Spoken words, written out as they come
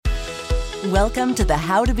Welcome to the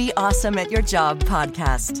How to Be Awesome at Your Job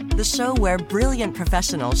podcast, the show where brilliant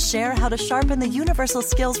professionals share how to sharpen the universal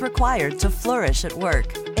skills required to flourish at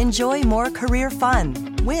work. Enjoy more career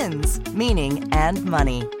fun, wins, meaning, and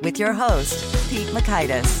money with your host, Pete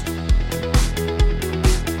Mockaitis.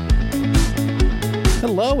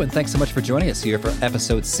 Hello, and thanks so much for joining us here for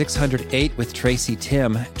episode 608 with Tracy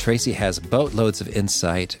Timm. Tracy has boatloads of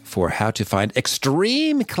insight for how to find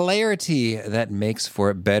extreme clarity that makes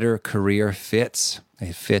for better career fits.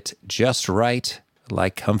 A fit just right,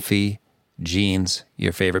 like comfy jeans,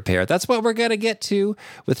 your favorite pair. That's what we're going to get to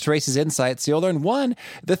with Tracy's insights. You'll learn 1,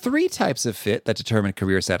 the 3 types of fit that determine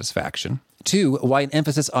career satisfaction. 2, why an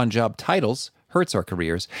emphasis on job titles hurts our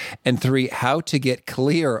careers. And 3, how to get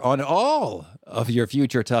clear on all of your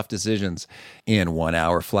future tough decisions in 1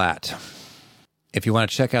 hour flat. If you want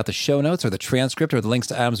to check out the show notes or the transcript or the links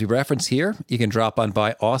to items we reference here, you can drop on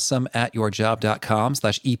by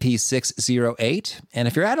awesomeatyourjob.com/EP608. And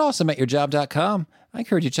if you're at awesomeatyourjob.com, I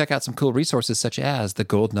encourage you to check out some cool resources such as the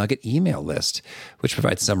Gold Nugget email list, which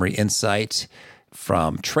provides summary insight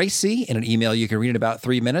from Tracy in an email you can read in about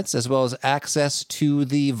 3 minutes, as well as access to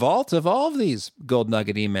the vault of all of these Gold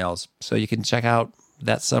Nugget emails. So you can check out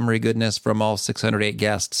that summary goodness from all 608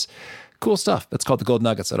 guests. Cool stuff. That's called the Gold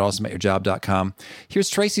Nuggets at awesomeatyourjob.com. Here's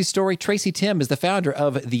Tracy's story. Tracy Timm is the founder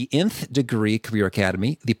of the Nth Degree Career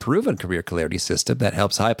Academy, the proven career clarity system that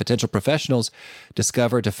helps high potential professionals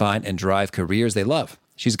discover, define, and drive careers they love.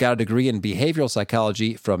 She's got a degree in behavioral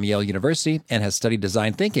psychology from Yale University and has studied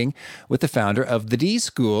design thinking with the founder of the D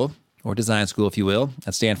School, or design school, if you will,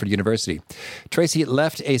 at Stanford University. Tracy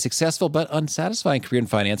left a successful but unsatisfying career in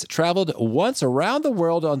finance, traveled once around the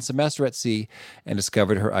world on semester at sea, and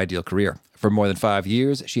discovered her ideal career. For more than 5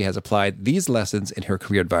 years, she has applied these lessons in her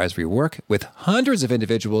career advisory work with hundreds of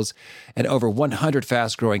individuals and over 100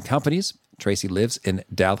 fast-growing companies. Tracy lives in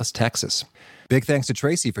Dallas, Texas. Big thanks to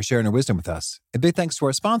Tracy for sharing her wisdom with us. And big thanks to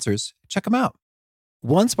our sponsors. Check them out.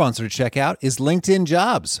 One sponsor to check out is LinkedIn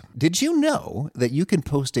Jobs. Did you know that you can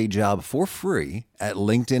post a job for free at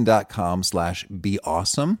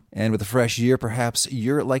linkedin.com/beawesome? And with a fresh year, perhaps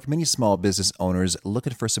you're like many small business owners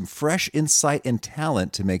looking for some fresh insight and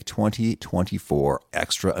talent to make 2024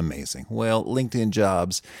 extra amazing. Well, LinkedIn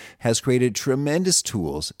Jobs has created tremendous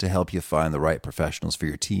tools to help you find the right professionals for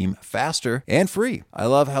your team faster and free. I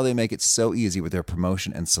love how they make it so easy with their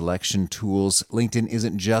promotion and selection tools. LinkedIn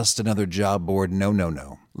isn't just another job board. No.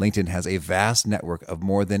 LinkedIn has a vast network of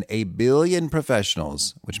more than 1 billion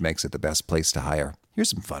professionals, which makes it the best place to hire.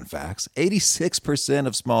 Here's some fun facts. 86%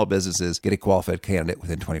 of small businesses get a qualified candidate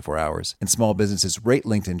within 24 hours, and small businesses rate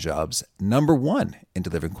LinkedIn Jobs number 1 in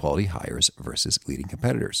delivering quality hires versus leading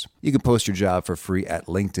competitors. You can post your job for free at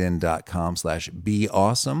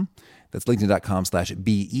linkedin.com/beawesome. That's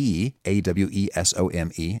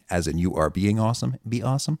linkedin.com/BEAWESOME, as in you are being awesome, be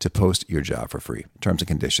awesome, to post your job for free. Terms and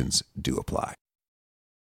conditions do apply.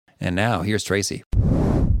 And now, here's Tracy.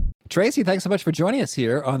 Tracy, thanks so much for joining us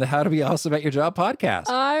here on the How to Be Awesome at Your Job podcast.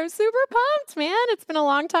 I'm super pumped, man. It's been a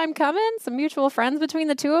long time coming, some mutual friends between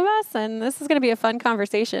the two of us, and this is going to be a fun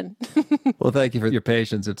conversation. Well, thank you for your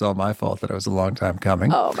patience. It's all my fault that it was a long time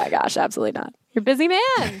coming. Oh my gosh, absolutely not. You're a busy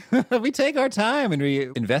man. We take our time and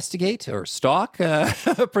we investigate or stalk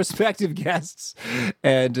prospective guests.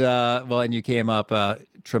 And and you came up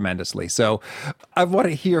tremendously. So I want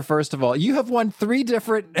to hear, first of all, you have won 3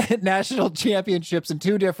 different national championships in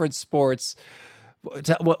 2 different sports.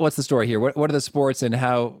 What's the story here? What are the sports and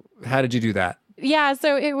how did you do that? Yeah,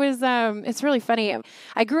 so it was, it's really funny.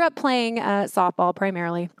 I grew up playing softball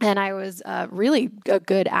primarily, and I was really a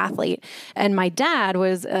good athlete. And my dad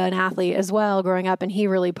was an athlete as well growing up, and he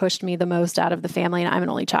really pushed me the most out of the family. And I'm an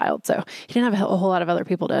only child, so he didn't have a whole lot of other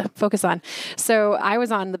people to focus on. So I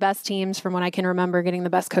was on the best teams from when I can remember, getting the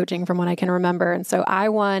best coaching from when I can remember. And so I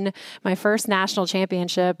won my first national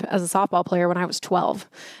championship as a softball player when I was 12,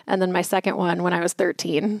 and then my second one when I was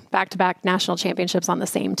 13, back-to-back national championships on the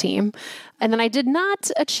same team. And then I did not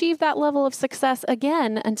achieve that level of success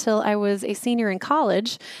again until I was a senior in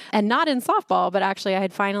college, and not in softball, but actually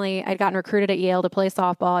I'd gotten recruited at Yale to play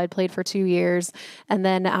softball. I'd played for 2 years, and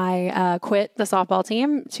then I quit the softball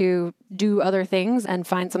team to do other things and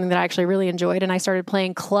find something that I actually really enjoyed. And I started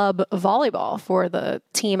playing club volleyball for the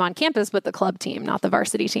team on campus, but the club team, not the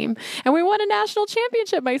varsity team. And we won a national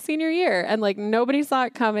championship my senior year. And nobody saw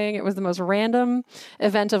it coming. It was the most random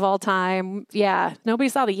event of all time. Yeah. Nobody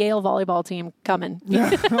saw the Yale volleyball team coming.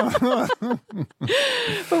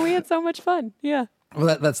 But we had so much fun. Yeah.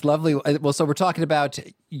 Well, that's lovely. Well, so we're talking about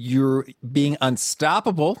you're being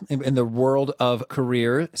unstoppable in the world of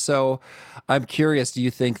career. So I'm curious, do you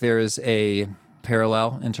think there is a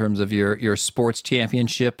parallel in terms of your sports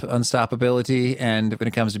championship unstoppability and when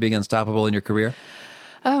it comes to being unstoppable in your career?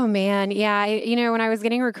 Oh, man. Yeah. When I was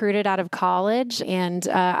getting recruited out of college and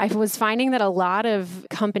I was finding that a lot of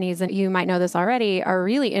companies, and you might know this already, are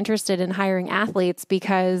really interested in hiring athletes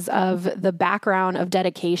because of the background of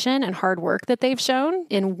dedication and hard work that they've shown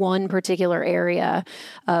in one particular area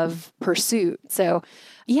of pursuit. So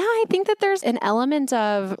yeah, I think that there's an element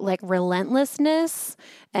of like relentlessness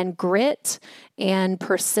and grit and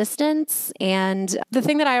persistence. And the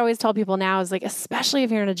thing that I always tell people now is like, especially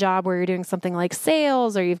if you're in a job where you're doing something like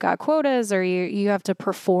sales or you've got quotas or you have to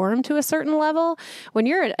perform to a certain level, when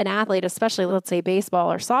you're an athlete, especially let's say baseball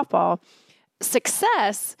or softball,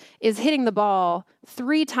 success is hitting the ball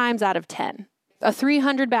 3 times out of 10. A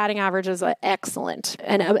 300 batting average is excellent.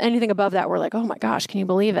 And anything above that, we're like, oh my gosh, can you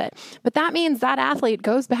believe it? But that means that athlete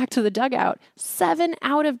goes back to the dugout 7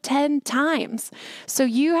 out of 10 times. So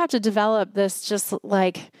you have to develop this just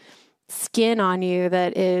like skin on you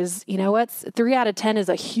that is, 3 out of 10 is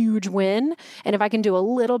a huge win. And if I can do a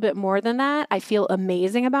little bit more than that, I feel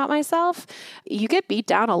amazing about myself. You get beat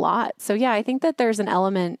down a lot. So yeah, I think that there's an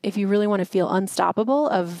element, if you really want to feel unstoppable,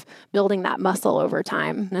 of building that muscle over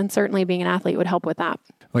time. And certainly being an athlete would help with that.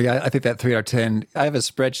 Well, yeah, I think that 3 out of 10, I have a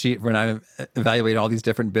spreadsheet when I evaluate all these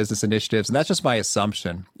different business initiatives. And that's just my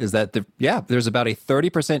assumption is that, there's about a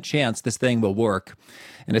 30% chance this thing will work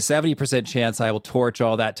and a 70% chance I will torch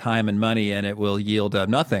all that time and money and it will yield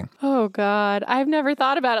nothing. Oh, God. I've never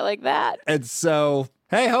thought about it like that. And so,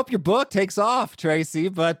 hey, I hope your book takes off, Tracy,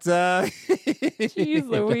 but... Jeez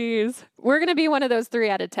Louise. We're going to be one of those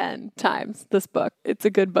 3 out of 10 times, this book. It's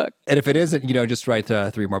a good book. And if it isn't, just write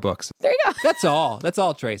 3 more books. There you go. That's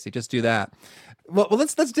all, Tracy. Just do that. Well,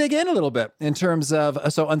 let's dig in a little bit in terms of,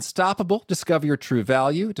 so unstoppable, discover your true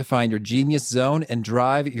value, define your genius zone, and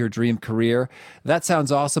drive your dream career. That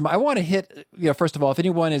sounds awesome. I want to hit, first of all, if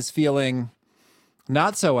anyone is feeling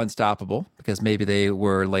not so unstoppable because maybe they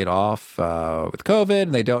were laid off with COVID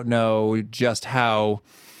and they don't know just how,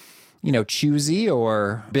 choosy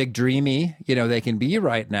or big dreamy, they can be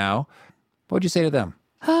right now, what would you say to them?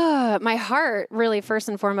 My heart really first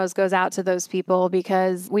and foremost goes out to those people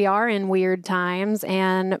because we are in weird times,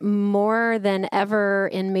 and more than ever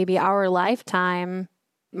in maybe our lifetime,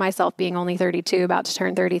 myself being only 32, about to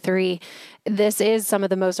turn 33, this is some of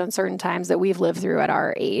the most uncertain times that we've lived through at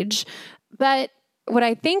our age. But what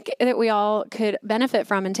I think that we all could benefit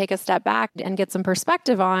from and take a step back and get some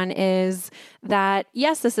perspective on is that,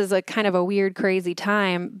 yes, this is a kind of a weird, crazy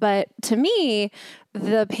time. But to me,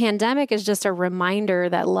 the pandemic is just a reminder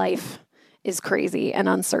that life is crazy and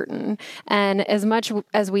uncertain. And as much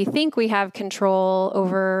as we think we have control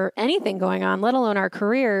over anything going on, let alone our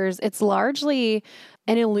careers, it's largely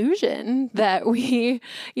an illusion that we,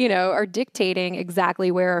 are dictating exactly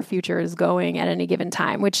where our future is going at any given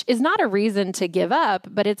time, which is not a reason to give up,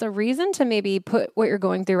 but it's a reason to maybe put what you're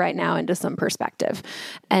going through right now into some perspective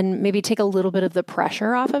and maybe take a little bit of the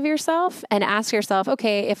pressure off of yourself and ask yourself,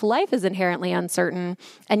 okay, if life is inherently uncertain,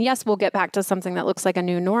 and yes, we'll get back to something that looks like a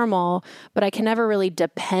new normal, but I can never really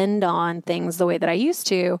depend on things the way that I used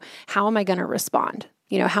to, how am I going to respond?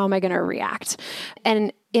 How am I going to react?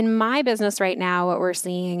 And in my business right now, what we're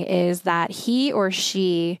seeing is that he or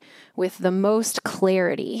she with the most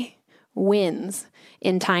clarity wins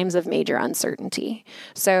in times of major uncertainty.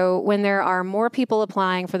 So when there are more people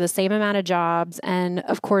applying for the same amount of jobs, and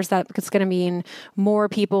of course that's going to mean more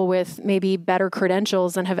people with maybe better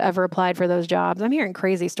credentials than have ever applied for those jobs. I'm hearing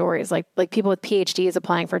crazy stories like people with PhDs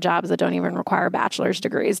applying for jobs that don't even require bachelor's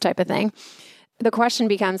degrees type of thing. The question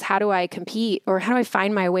becomes, how do I compete or how do I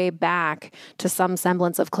find my way back to some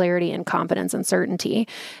semblance of clarity and confidence and certainty?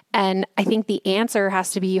 And I think the answer has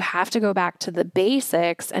to be you have to go back to the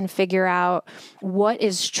basics and figure out what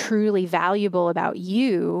is truly valuable about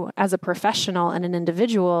you as a professional and an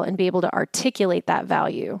individual and be able to articulate that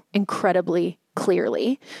value incredibly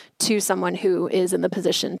clearly to someone who is in the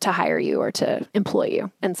position to hire you or to employ you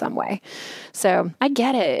in some way. So I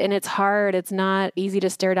get it. And it's hard. It's not easy to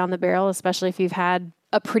stare down the barrel, especially if you've had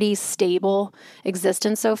a pretty stable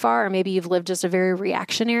existence so far, or maybe you've lived just a very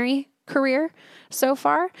reactionary career so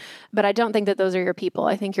far. But I don't think that those are your people.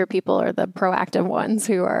 I think your people are the proactive ones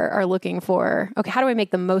who are looking for, okay, how do I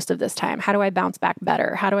make the most of this time? How do I bounce back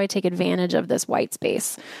better? How do I take advantage of this white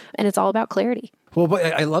space? And it's all about clarity. Well, boy,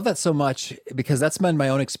 I love that so much because that's been my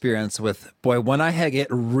own experience with, when I get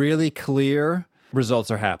really clear,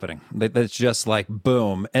 results are happening. That's just like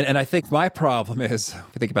boom. And I think my problem is, if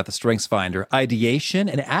you think about the Strengths Finder, ideation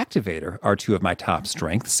and activator are 2 of my top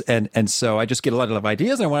strengths. And so I just get a lot of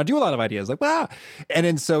ideas and I want to do a lot of ideas like, wow. And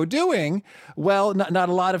in so doing, not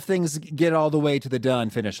a lot of things get all the way to the done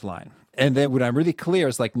finish line. And then when I'm really clear,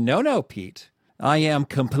 it's like, no, Pete, I am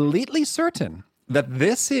completely certain that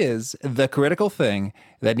this is the critical thing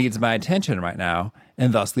that needs my attention right now,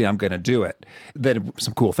 and thusly I'm going to do it. Then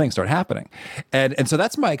some cool things start happening. And so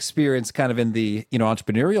that's my experience kind of in the,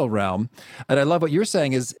 entrepreneurial realm. And I love what you're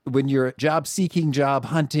saying is when you're job seeking, job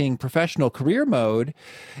hunting, professional career mode,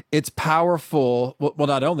 it's powerful. Well,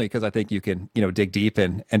 not only because I think you can, dig deep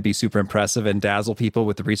and be super impressive and dazzle people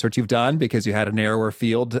with the research you've done because you had a narrower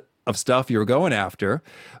field of stuff you were going after,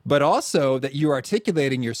 but also that you're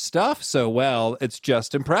articulating your stuff so well, it's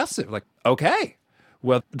just impressive. Like, okay,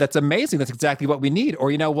 well, that's amazing. That's exactly what we need.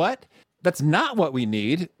 Or you know what? That's not what we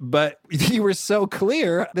need, but you were so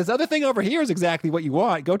clear. This other thing over here is exactly what you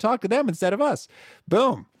want. Go talk to them instead of us.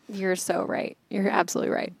 Boom. You're so right. You're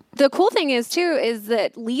absolutely right. The cool thing is too, is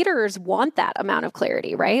that leaders want that amount of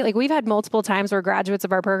clarity, right? Like we've had multiple times where graduates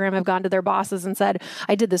of our program have gone to their bosses and said,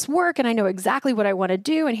 I did this work and I know exactly what I want to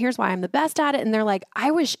do. And here's why I'm the best at it. And they're like,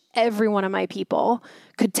 I wish every one of my people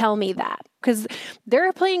could tell me that, because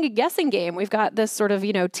they're playing a guessing game. We've got this sort of,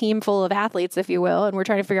 team full of athletes, if you will, and we're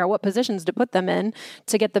trying to figure out what positions to put them in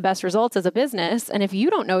to get the best results as a business. And if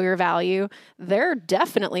you don't know your value, they're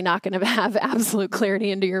definitely not going to have absolute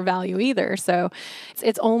clarity into your value either. So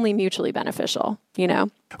it's only mutually beneficial,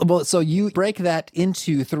 Well, so you break that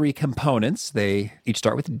into 3 components. They each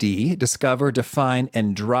start with D: discover, define,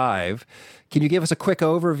 and drive. Can you give us a quick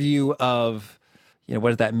overview of what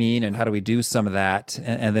does that mean and how do we do some of that?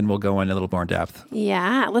 And then we'll go in a little more in depth.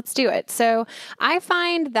 Yeah, let's do it. So I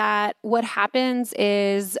find that what happens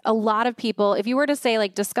is a lot of people, if you were to say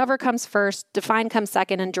like discover comes first, define comes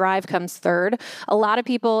second, and drive comes third, a lot of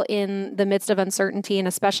people in the midst of uncertainty and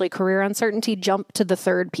especially career uncertainty jump to the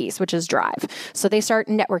third piece, which is drive. So they start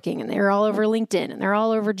networking and they're all over LinkedIn and they're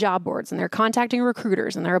all over job boards and they're contacting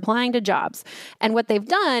recruiters and they're applying to jobs. And what they've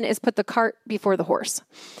done is put the cart before the horse.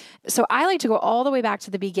 So I like to go all the way back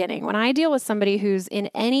to the beginning. When I deal with somebody who's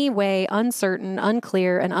in any way uncertain,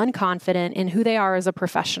 unclear, and unconfident in who they are as a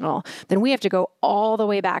professional, then we have to go all the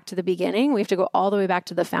way back to the beginning. We have to go all the way back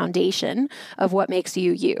to the foundation of what makes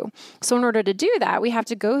you you. So in order to do that, we have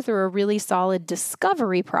to go through a really solid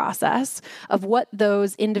discovery process of what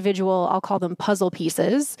those individual, I'll call them puzzle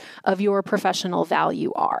pieces of your professional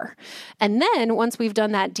value are. And then once we've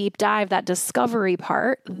done that deep dive, that discovery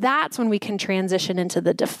part, that's when we can transition into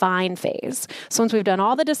the define phase. So once we've done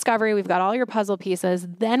all the discovery, we've got all your puzzle pieces,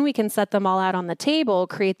 then we can set them all out on the table,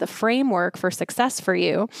 create the framework for success for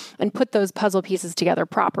you, and put those puzzle pieces together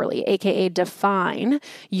properly, aka define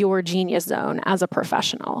your genius zone as a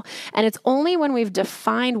professional. And it's only when we've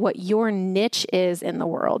defined what your niche is in the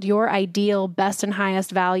world, your ideal, best and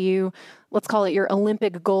highest value, let's call it your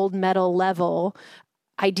Olympic gold medal level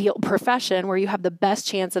ideal profession where you have the best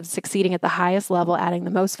chance of succeeding at the highest level, adding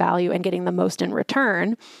the most value and getting the most in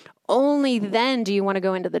return. Only then do you want to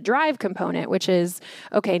go into the drive component, which is,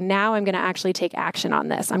 okay, now I'm going to actually take action on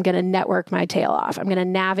this. I'm going to network my tail off. I'm going to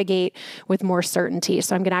navigate with more certainty.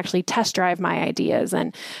 So I'm going to actually test drive my ideas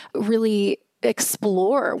and really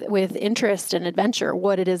explore with interest and adventure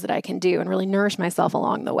what it is that I can do and really nourish myself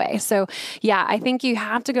along the way. So yeah, I think you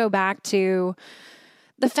have to go back to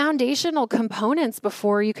the foundational components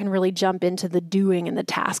before you can really jump into the doing and the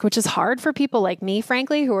task, which is hard for people like me,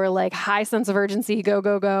 frankly, who are like high sense of urgency, go,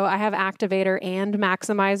 go, go. I have activator and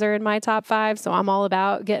maximizer in my top 5. So I'm all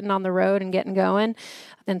about getting on the road and getting going.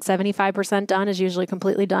 And 75% done is usually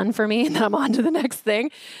completely done for me. And then I'm on to the next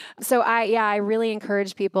thing. So I really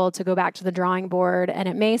encourage people to go back to the drawing board. And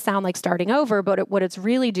it may sound like starting over, but what it's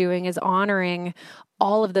really doing is honoring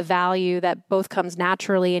all of the value that both comes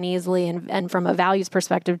naturally and easily and from a values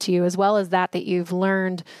perspective to you, as well as that you've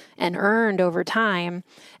learned and earned over time,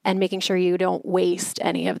 and making sure you don't waste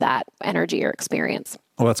any of that energy or experience.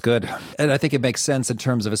 Well, that's good. And I think it makes sense in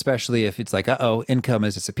terms of, especially if it's like, income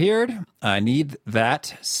has disappeared. I need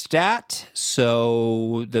that stat.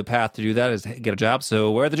 So the path to do that is get a job. So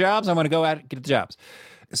where are the jobs? I'm going to go get the jobs.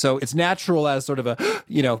 So it's natural as sort of a,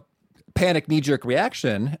 panic knee-jerk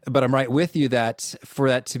reaction, but I'm right with you that for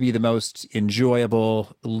that to be the most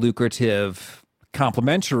enjoyable, lucrative,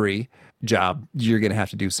 complementary job, you're going to have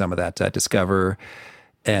to do some of that discover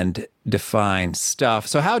and define stuff.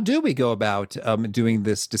 So how do we go about doing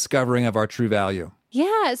this discovering of our true value?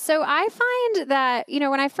 Yeah. So I find that,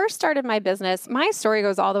 when I first started my business, my story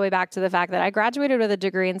goes all the way back to the fact that I graduated with a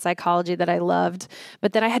degree in psychology that I loved,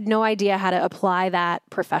 but then I had no idea how to apply that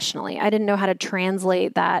professionally. I didn't know how to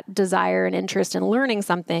translate that desire and interest in learning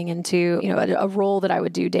something into, a role that I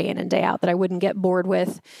would do day in and day out that I wouldn't get bored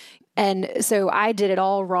with. And so I did it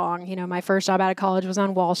all wrong. My first job out of college was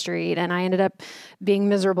on Wall Street, and I ended up being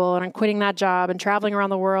miserable, and I'm quitting that job and traveling around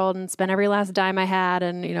the world and spent every last dime I had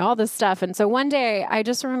and, all this stuff. And so one day I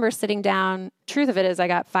just remember sitting down. Truth of it is I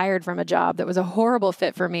got fired from a job that was a horrible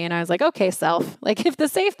fit for me. And I was like, okay, self, if the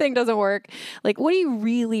safe thing doesn't work, what do you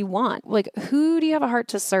really want? Who do you have a heart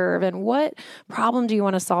to serve, and what problem do you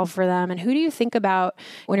want to solve for them? And who do you think about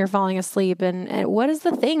when you're falling asleep? And what is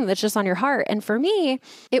the thing that's just on your heart? And for me,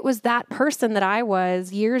 it was that person that I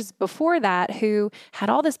was years before that who had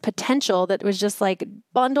all this potential that was just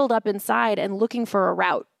bundled up inside and looking for a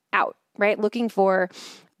route out, right? Looking for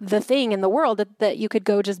the thing in the world that you could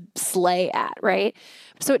go just slay at, right?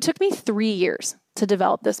 So it took me 3 years to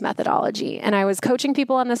develop this methodology. And I was coaching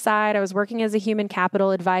people on the side. I was working as a human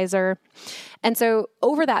capital advisor. And so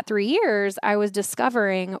over that 3 years, I was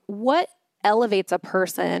discovering what elevates a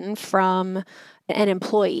person from an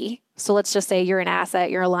employee. So let's just say you're an asset,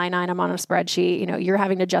 you're a line item on a spreadsheet, you're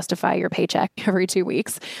having to justify your paycheck every 2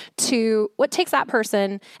 weeks, to what takes that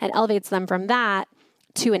person and elevates them from that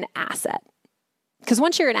to an asset. Because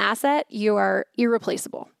once you're an asset, you are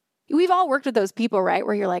irreplaceable. We've all worked with those people, right?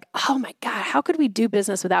 Where you're like, oh my God, how could we do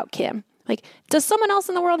business without Kim? Does someone else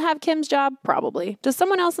in the world have Kim's job? Probably. Does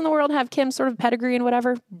someone else in the world have Kim's sort of pedigree and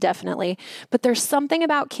whatever? Definitely. But there's something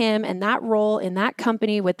about Kim and that role in that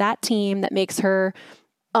company with that team that makes her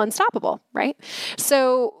unstoppable, right?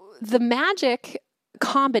 So the magic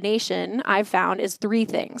combination I've found is 3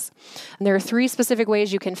 things. And there are 3 specific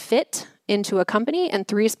ways you can fit into a company and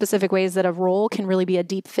 3 specific ways that a role can really be a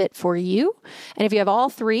deep fit for you. And if you have all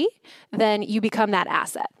 3, then you become that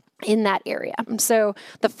asset in that area. So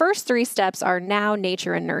the first 3 steps are now,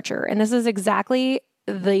 nature, and nurture. And this is exactly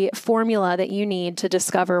the formula that you need to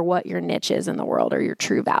discover what your niche is in the world or your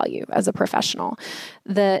true value as a professional.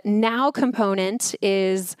 The now component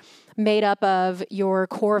is made up of your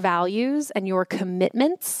core values and your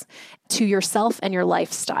commitments to yourself and your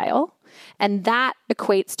lifestyle. And that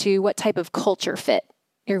equates to what type of culture fit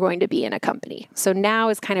you're going to be in a company. So now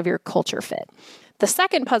is kind of your culture fit. The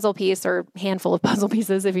second puzzle piece, or handful of puzzle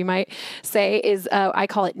pieces, if you might say, is I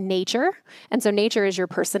call it nature. And so nature is your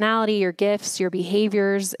personality, your gifts, your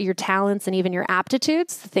behaviors, your talents, and even your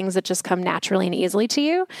aptitudes, the things that just come naturally and easily to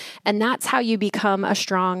you. And that's how you become a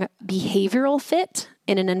strong behavioral fit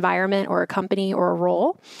in an environment or a company or a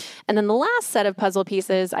role. And then the last set of puzzle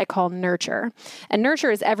pieces I call nurture. And nurture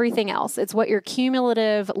is everything else. It's what your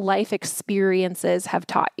cumulative life experiences have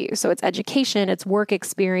taught you. So it's education, it's work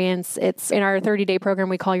experience. It's in our 30-day program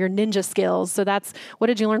we call your ninja skills. So that's what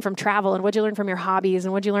did you learn from travel, and what did you learn from your hobbies,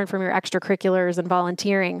 and what did you learn from your extracurriculars and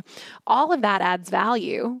volunteering. All of that adds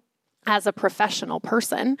value as a professional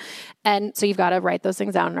person. And so you've got to write those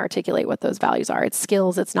things down and articulate what those values are. It's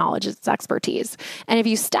skills, it's knowledge, it's expertise. And if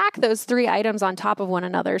you stack those 3 items on top of one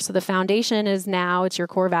another, so the foundation is now, it's your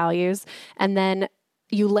core values, and then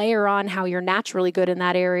you layer on how you're naturally good in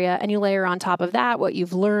that area, and you layer on top of that what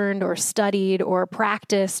you've learned or studied or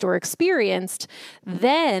practiced or experienced,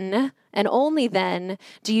 then, and only then,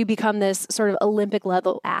 do you become this sort of Olympic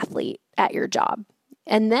level athlete at your job.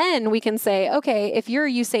 And then we can say, okay, if you're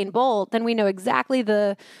Usain Bolt, then we know exactly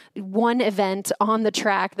the one event on the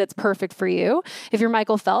track that's perfect for you. If you're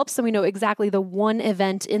Michael Phelps, then we know exactly the one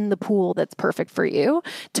event in the pool that's perfect for you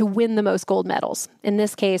to win the most gold medals. In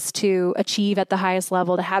this case, to achieve at the highest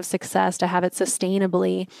level, to have success, to have it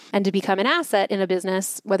sustainably, and to become an asset in a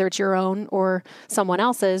business, whether it's your own or someone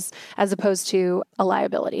else's, as opposed to a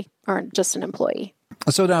liability or just an employee.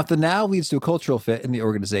 So now if the now leads to a cultural fit in the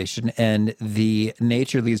organization and the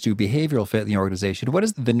nature leads to a behavioral fit in the organization, what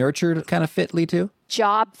does the nurture kind of fit lead to?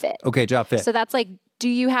 Job fit. Okay, job fit. So that's do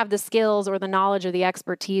you have the skills or the knowledge or the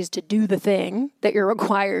expertise to do the thing that you're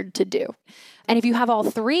required to do? And if you have all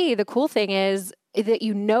 3, the cool thing is that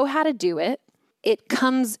you know how to do it. It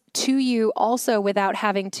comes to you also without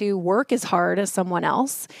having to work as hard as someone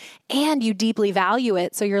else, and you deeply value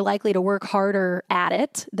it, so you're likely to work harder at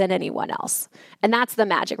it than anyone else. And that's the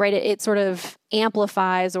magic, right? It sort of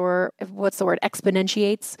amplifies, or what's the word,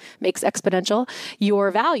 exponentiates, makes exponential your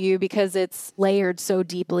value because it's layered so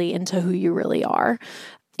deeply into who you really are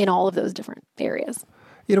in all of those different areas.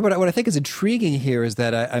 You know, what I think is intriguing here is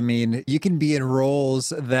that, I mean, you can be in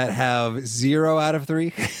roles that have 0 out of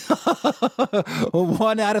 3,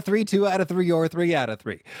 1 out of 3, 2 out of 3, or 3 out of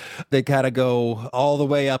 3. They kind of go all the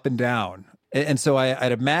way up and down. And so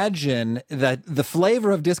I'd imagine that the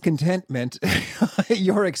flavor of discontentment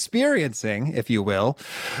you're experiencing, if you will,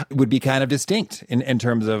 would be kind of distinct in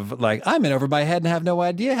terms of like, I'm in over my head and have no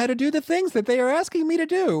idea how to do the things that they are asking me to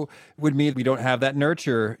do, would mean we don't have that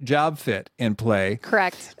nurture job fit in play.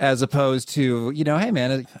 Correct. As opposed to, hey,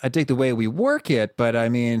 man, I dig the way we work it, but I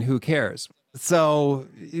mean, who cares? So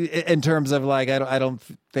in terms of like, I don't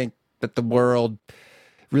think that the world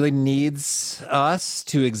really needs us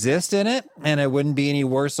to exist in it, and it wouldn't be any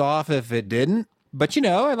worse off if it didn't. But,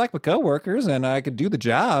 I like my coworkers and I could do the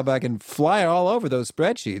job. I can fly all over those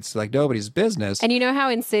spreadsheets like nobody's business. And you know how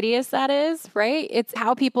insidious that is, right? It's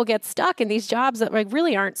how people get stuck in these jobs that like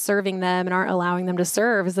really aren't serving them and aren't allowing them to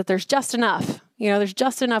serve, is that there's just enough. There's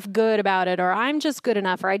just enough good about it, or I'm just good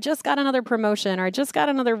enough, or I just got another promotion, or I just got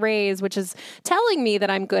another raise, which is telling me that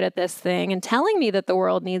I'm good at this thing and telling me that the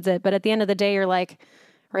world needs it. But at the end of the day, you're like,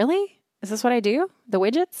 really? Is this what I do? The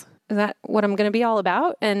widgets? Is that what I'm going to be all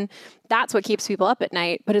about? And that's what keeps people up at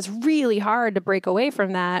night. But it's really hard to break away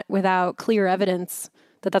from that without clear evidence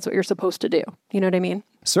that that's what you're supposed to do. You know what I mean?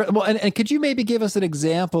 Well, and could you maybe give us an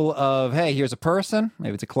example of, hey, here's a person,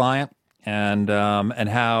 maybe it's a client, and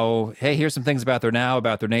how, hey, here's some things about their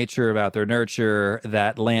nature, about their nurture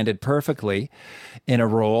that landed perfectly in a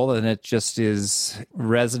role, and it just is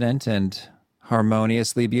resonant and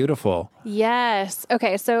harmoniously beautiful. Yes.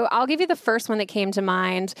 Okay. So I'll give you the first one that came to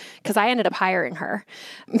mind because I ended up hiring her.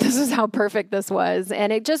 This is how perfect this was.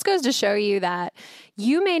 And it just goes to show you that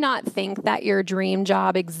you may not think that your dream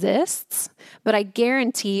job exists, but I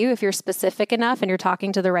guarantee you, if you're specific enough and you're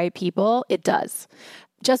talking to the right people, it does.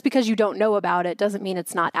 Just because you don't know about it doesn't mean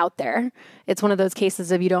it's not out there. It's one of those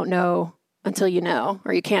cases of you don't know until you know,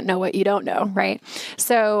 or you can't know what you don't know, right?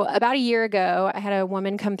 So about a year ago, I had a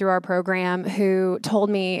woman come through our program who told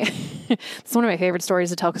me, it's one of my favorite stories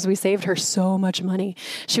to tell because we saved her so much money.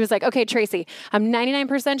 She was like, okay, Tracy, I'm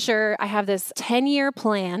 99% sure I have this 10-year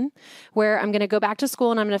plan where I'm going to go back to school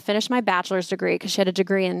and I'm going to finish my bachelor's degree, because she had a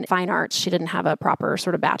degree in fine arts. She didn't have a proper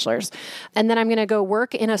sort of bachelor's. And then I'm going to go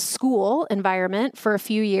work in a school environment for a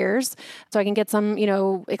few years so I can get some,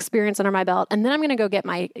 experience under my belt. And then I'm going to go get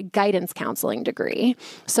my guidance counseling degree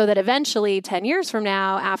so that eventually 10 years from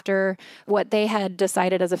now, after what they had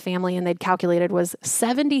decided as a family and they'd calculated was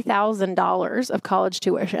 $70,000 of college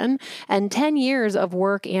tuition and 10 years of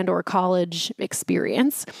work and or college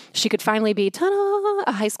experience, she could finally be, ta-da,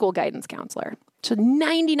 a high school guidance counselor. So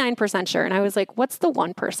 99% sure. And I was like, what's the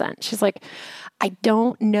 1%? She's like, I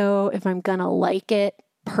don't know if I'm going to like it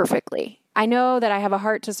perfectly. I know that I have a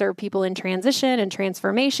heart to serve people in transition and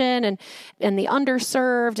transformation and the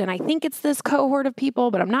underserved. And I think it's this cohort of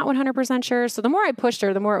people, but I'm not 100% sure. So the more I pushed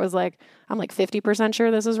her, the more it was like, I'm like 50%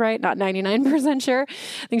 sure this is right, not 99% sure.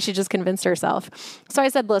 I think she just convinced herself. So I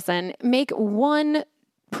said, listen, make 1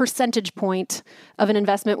 percentage point of an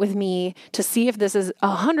investment with me to see if this is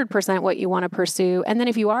 100% what you want to pursue. And then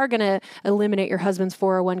if you are going to eliminate your husband's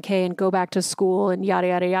 401k and go back to school and yada,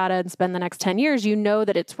 yada, yada, and spend the next 10 years, you know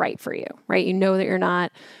that it's right for you, right? You know that you're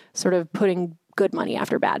not sort of putting good money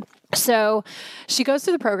after bad. So she goes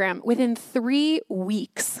through the program. Within 3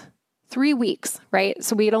 weeks, 3 weeks, right?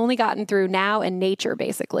 So we had only gotten through now and nature,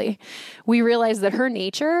 basically. We realized that her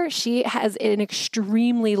nature, she has an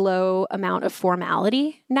extremely low amount of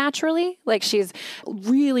formality naturally. Like she's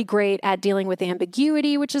really great at dealing with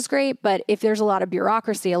ambiguity, which is great. But if there's a lot of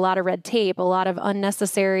bureaucracy, a lot of red tape, a lot of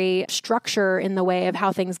unnecessary structure in the way of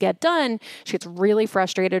how things get done, she gets really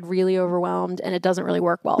frustrated, really overwhelmed, and it doesn't really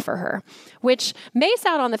work well for her, which may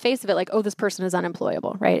sound on the face of it like, oh, this person is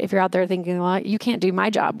unemployable, right? If you're out there thinking, well, you can't do my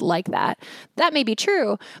job like that. That may be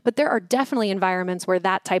true, but there are definitely environments where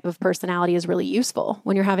that type of personality is really useful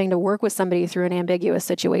when you're having to work with somebody through an ambiguous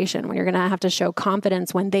situation, when you're going to have to show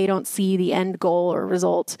confidence when they don't see the end goal or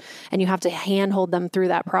result, and you have to handhold them through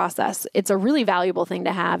that process. It's a really valuable thing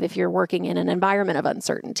to have if you're working in an environment of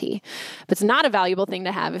uncertainty, but it's not a valuable thing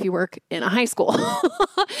to have if you work in a high school.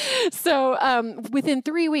 So within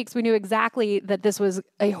 3 weeks, we knew exactly that this was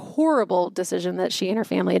a horrible decision that she and her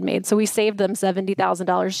family had made. So we saved them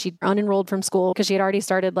 $70,000. She unenrolled from school because she had already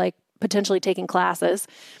started potentially taking classes.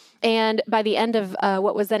 And by the end of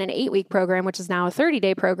what was then an 8-week program, which is now a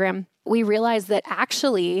 30-day program, we realized that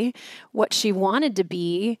actually what she wanted to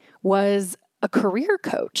be was a career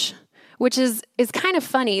coach, which is kind of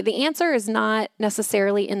funny. The answer is not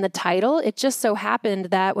necessarily in the title. It just so happened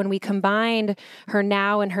that when we combined her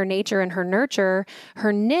now and her nature and her nurture,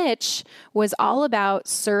 her niche was all about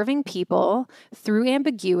serving people through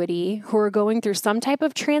ambiguity who are going through some type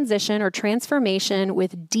of transition or transformation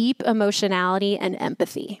with deep emotionality and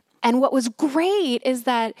empathy. And what was great is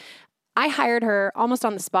that I hired her almost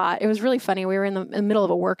on the spot. It was really funny. We were in the middle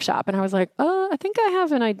of a workshop and I was like, I think I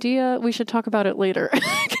have an idea. We should talk about it later.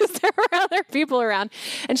 Because were other people around.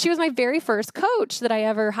 And she was my very first coach that I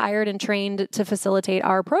ever hired and trained to facilitate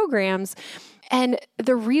our programs. And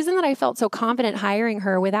the reason that I felt so confident hiring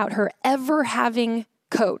her without her ever having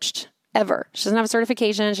coached, ever, she doesn't have a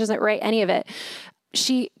certification, she doesn't write any of it.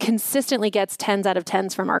 She consistently gets 10s out of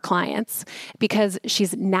 10s from our clients because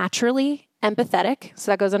she's naturally empathetic.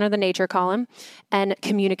 So that goes under the nature column, and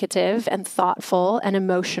communicative and thoughtful and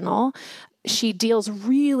emotional. She deals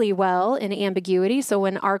really well in ambiguity. So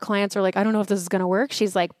when our clients are like, I don't know if this is going to work,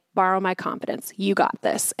 she's like, borrow my confidence. You got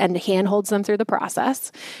this. And handholds them through the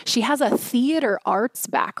process. She has a theater arts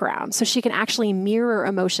background, so she can actually mirror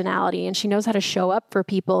emotionality, and she knows how to show up for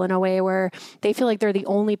people in a way where they feel like they're the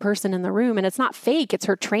only person in the room. And it's not fake. It's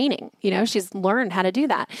her training. She's learned how to do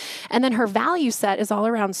that. And then her value set is all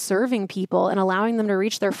around serving people and allowing them to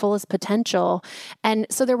reach their fullest potential. And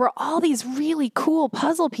so there were all these really cool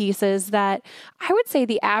puzzle pieces that I would say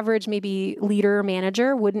the average maybe leader or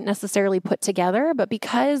manager wouldn't necessarily put together, but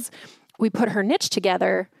because we put her niche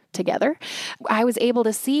together, I was able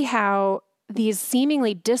to see how these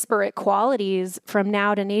seemingly disparate qualities from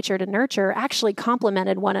now to nature to nurture actually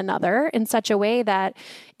complemented one another in such a way that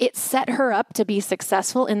it set her up to be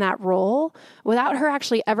successful in that role without her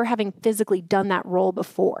actually ever having physically done that role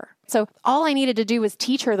before. So all I needed to do was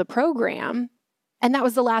teach her the program. And that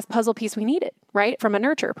was the last puzzle piece we needed, right? From a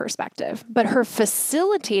nurture perspective. But her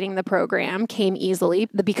facilitating the program came easily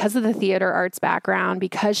because of the theater arts background,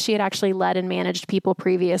 because she had actually led and managed people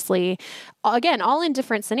previously. Again, all in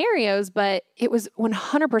different scenarios, but it was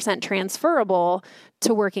 100% transferable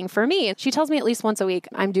to working for me. She tells me at least once a week,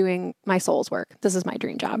 I'm doing my soul's work. This is my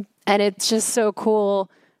dream job. And it's just so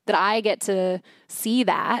cool that I get to see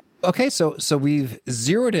that. Okay, so we've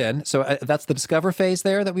zeroed in. So that's the discover phase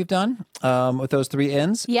there that we've done with those 3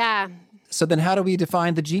 N's. Yeah. So then how do we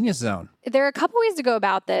define the genius zone? There are a couple ways to go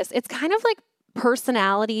about this. It's kind of like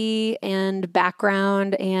personality and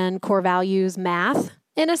background and core values math,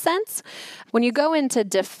 in a sense. When you go into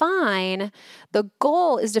define, the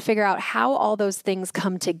goal is to figure out how all those things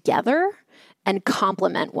come together and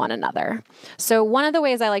complement one another. So one of the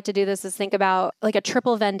ways I like to do this is think about like a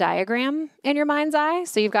triple Venn diagram in your mind's eye.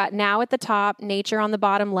 So you've got now at the top, nature on the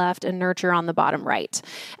bottom left, and nurture on the bottom right.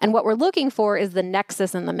 And what we're looking for is the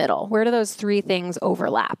nexus in the middle. Where do those 3 things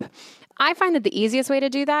overlap? I find that the easiest way to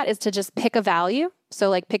do that is to just pick a value.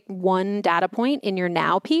 So like pick one data point in your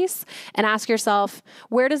now piece and ask yourself,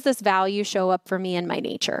 where does this value show up for me in my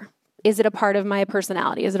nature? Is it a part of my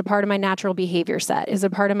personality? Is it a part of my natural behavior set? Is it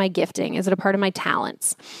a part of my gifting? Is it a part of my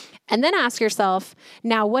talents? And then ask yourself,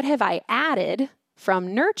 now what have I added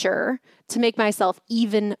from nurture to make myself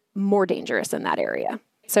even more dangerous in that area?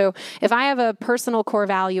 So if I have a personal core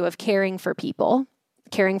value of caring for people,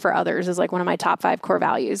 caring for others is like one of my top 5 core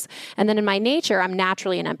values. And then in my nature, I'm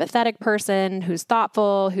naturally an empathetic person who's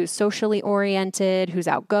thoughtful, who's socially oriented, who's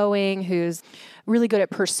outgoing, who's really good at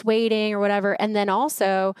persuading or whatever. And then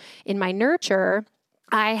also in my nurture,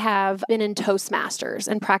 I have been in Toastmasters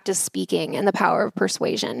and practiced speaking and the power of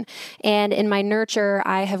persuasion. And in my nurture,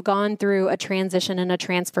 I have gone through a transition and a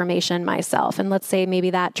transformation myself. And let's say maybe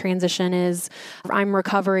that transition is I'm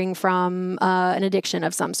recovering from an addiction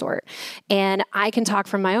of some sort. And I can talk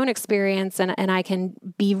from my own experience and I can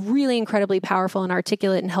be really incredibly powerful and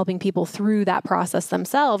articulate in helping people through that process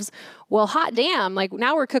themselves. Well, hot damn, like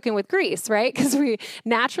now we're cooking with grease, right? Because we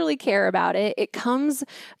naturally care about it. It comes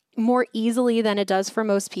more easily than it does for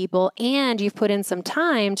most people. And you've put in some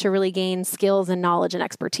time to really gain skills and knowledge and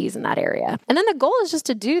expertise in that area. And then the goal is just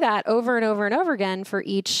to do that over and over and over again for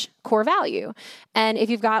each core value. And if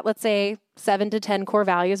you've got, let's say, 7 to 10 core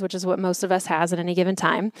values, which is what most of us has at any given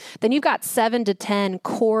time, then you've got 7 to 10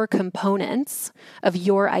 core components of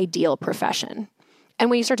your ideal profession. And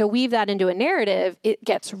when you start to weave that into a narrative, it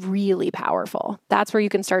gets really powerful. That's where you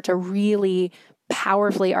can start to really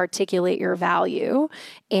powerfully articulate your value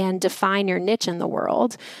and define your niche in the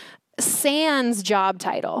world. Sans job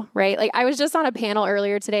title, right? Like I was just on a panel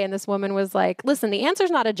earlier today and this woman was like, listen, the answer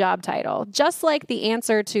is not a job title. Just like the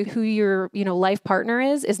answer to who your, life partner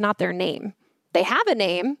is not their name. They have a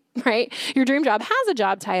name, right? Your dream job has a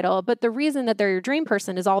job title, but the reason that they're your dream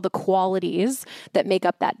person is all the qualities that make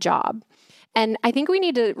up that job. And I think we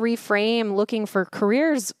need to reframe looking for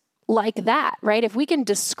careers like that, right? If we can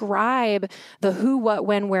describe the who, what,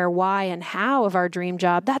 when, where, why, and how of our dream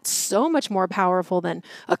job, that's so much more powerful than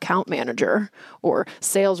account manager or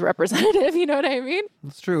sales representative. You know what I mean?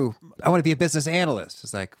 That's true. I want to be a business analyst.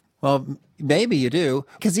 It's like, well, maybe you do.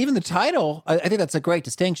 Because even the title, I think that's a great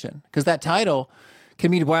distinction. Because that title can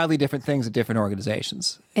mean wildly different things at different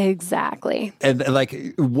organizations. Exactly. And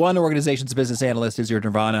like one organization's business analyst is your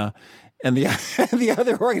nirvana, and the the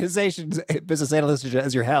other organization's business analyst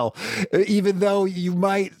as your hell, even though you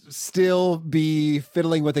might still be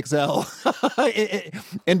fiddling with Excel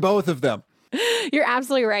in both of them. You're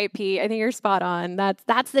absolutely right, Pete. I think you're spot on.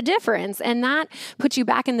 That's the difference. And that puts you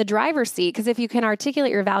back in the driver's seat, because if you can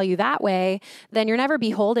articulate your value that way, then you're never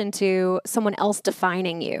beholden to someone else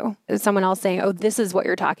defining you. Someone else saying, oh, this is what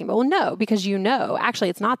you're talking about. Well, no, because you know, actually,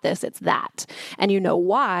 it's not this, it's that. And you know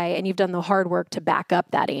why, and you've done the hard work to back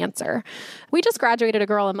up that answer. We just graduated a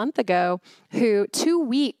girl a month ago who 2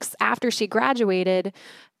 weeks after she graduated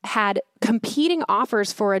had competing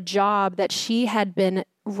offers for a job that she had been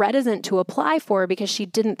reticent to apply for because she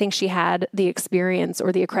didn't think she had the experience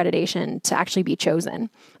or the accreditation to actually be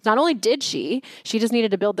chosen. Not only did she just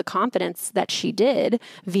needed to build the confidence that she did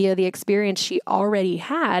via the experience she already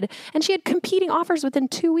had. And she had competing offers within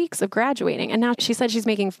 2 weeks of graduating. And now she said she's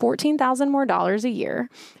making $14,000 more a year.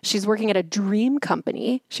 She's working at a dream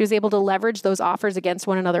company. She was able to leverage those offers against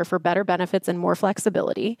one another for better benefits and more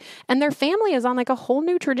flexibility. And their family is on like a whole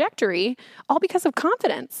new trajectory, all because of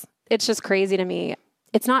confidence. It's just crazy to me.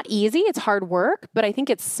 It's not easy. It's hard work, but I think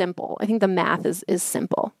it's simple. I think the math is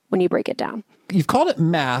simple when you break it down. You've called it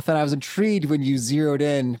math, and I was intrigued when you zeroed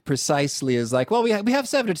in precisely as like, well, we have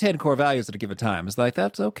 7 to 10 core values at a given time. It's like,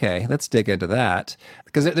 that's okay. Let's dig into that.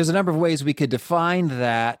 Because there's a number of ways we could define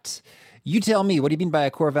that. You tell me, what do you mean by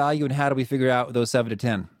a core value, and how do we figure out those 7 to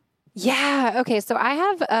 10? Yeah. Okay. So I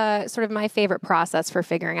have sort of my favorite process for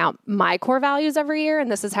figuring out my core values every year. And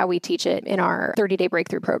this is how we teach it in our 30-day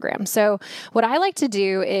breakthrough program. So what I like to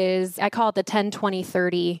do is I call it the 10, 20,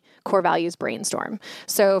 30 core values brainstorm.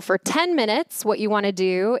 So for 10 minutes, what you want to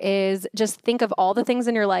do is just think of all the things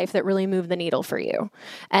in your life that really move the needle for you.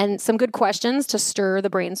 And some good questions to stir the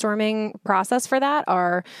brainstorming process for that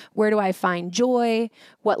are, where do I find joy?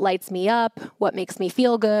 What lights me up? What makes me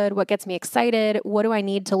feel good? What gets me excited? What do I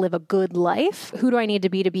need to live a good life? Who do I need to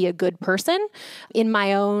be a good person in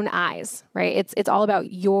my own eyes, right? It's all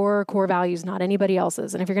about your core values, not anybody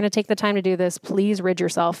else's. And if you're going to take the time to do this, please rid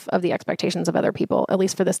yourself of the expectations of other people, at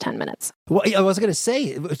least for this 10 minutes. Well, I was going to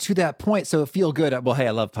say to that point, so feel good. Well, hey,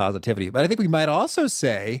 I love positivity, but I think we might also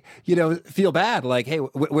say, feel bad. Like, hey,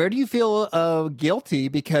 where do you feel guilty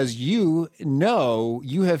because you know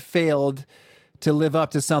you have failed to live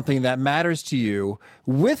up to something that matters to you,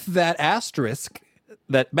 with that asterisk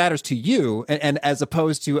that matters to you, and as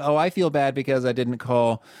opposed to, oh, I feel bad because I didn't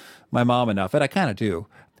call my mom enough. And I kind of do.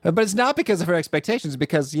 But it's not because of her expectations,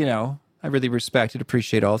 because, I really respect and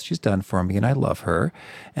appreciate all she's done for me, and I love her.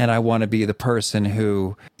 And I want to be the person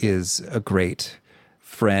who is a great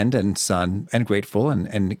friend and son and grateful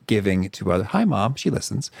and giving to others. Hi, Mom. She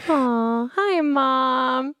listens. Aw, hi,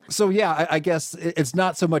 Mom. So, yeah, I guess it's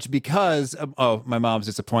not so much because, my mom's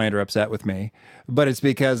disappointed or upset with me, but it's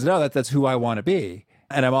because, no, that's who I want to be.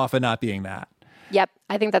 And I'm often not being that. Yep.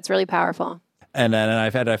 I think that's really powerful. And then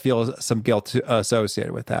I feel some guilt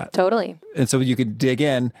associated with that. Totally. And so you can dig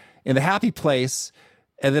in the happy place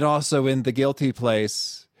and then also in the guilty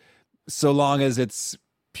place, so long as it's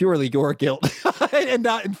purely your guilt and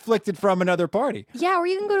not inflicted from another party. Yeah, or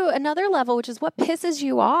you can go to another level, which is what pisses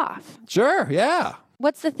you off. Sure, yeah.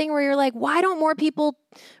 What's the thing where you're like, why don't more people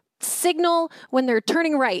signal when they're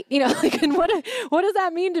turning right? And what does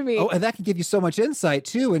that mean to me? Oh, and that can give you so much insight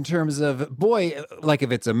too, in terms of, boy, like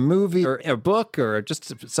if it's a movie or a book or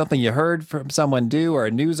just something you heard from someone do, or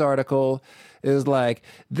a news article, is like,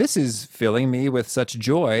 this is filling me with such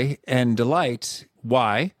joy and delight.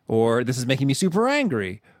 Why? Or this is making me super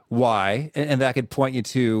angry. Why? And that could point you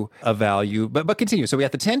to a value. But continue. So we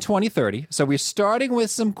have the 10, 20, 30. So we're starting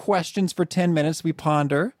with some questions for 10 minutes. We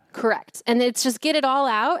ponder. Correct. And it's just get it all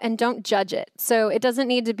out and don't judge it. So it doesn't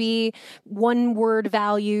need to be one word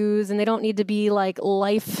values, and they don't need to be like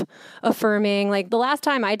life affirming. Like the last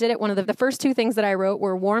time I did it, one of the first 2 things that I wrote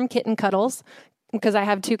were warm kitten cuddles, because I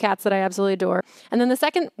have 2 cats that I absolutely adore. And then the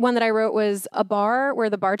second one that I wrote was a bar where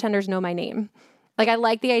the bartenders know my name. Like, I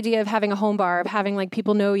like the idea of having a home bar, of having like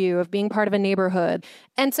people know you, of being part of a neighborhood.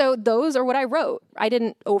 And so those are what I wrote. I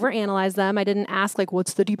didn't overanalyze them. I didn't ask like,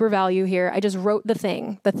 what's the deeper value here? I just wrote the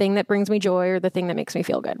thing that brings me joy, or the thing that makes me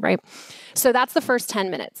feel good, right? So that's the first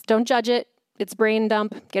 10 minutes. Don't judge it. It's brain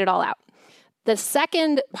dump. Get it all out. The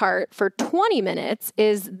second part for 20 minutes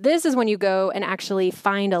is when you go and actually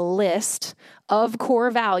find a list of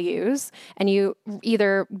core values, and you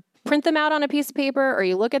either print them out on a piece of paper or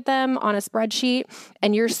you look at them on a spreadsheet,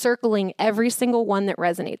 and you're circling every single one that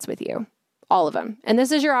resonates with you. All of them. And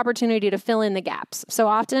this is your opportunity to fill in the gaps. So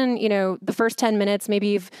often, the first 10 minutes, maybe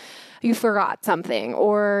you've you forgot something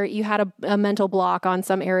or you had a mental block on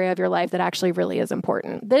some area of your life that actually really is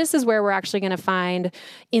important. This is where we're actually going to find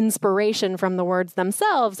inspiration from the words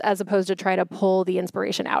themselves as opposed to try to pull the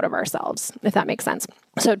inspiration out of ourselves, if that makes sense.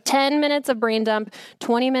 So 10 minutes of brain dump,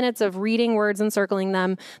 20 minutes of reading words and circling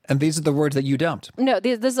them. And these are the words that you dumped. No,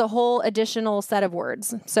 this is a whole additional set of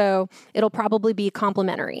words. So it'll probably be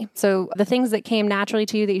complementary. So the things that came naturally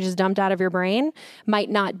to you that you just dumped out of your brain might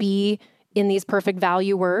not be in these perfect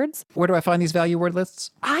value words. Where do I find these value word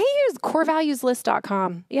lists? I use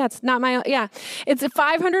corevalueslist.com. Yeah, it's not my own. Yeah, it's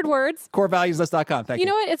 500 words. Corevalueslist.com. Thank you. You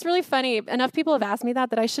know what? It's really funny. Enough people have asked me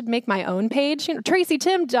that I should make my own page.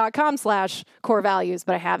 TracyTim.com/corevalues,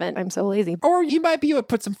 but I haven't. I'm so lazy. Or you might be able to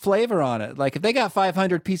put some flavor on it. Like if they got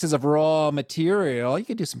 500 pieces of raw material, you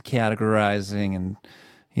could do some categorizing and,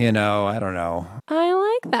 I don't know. I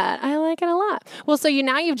like that. I like it a lot. Well, so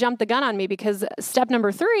now you've jumped the gun on me because step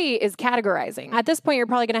number 3 is categorizing. At this point, you're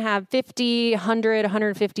probably going to have 50, 100,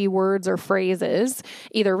 150 words or phrases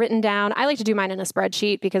either written down. I like to do mine in a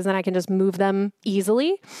spreadsheet because then I can just move them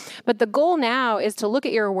easily. But the goal now is to look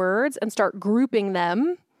at your words and start grouping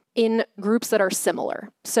them in groups that are similar.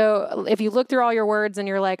 So if you look through all your words and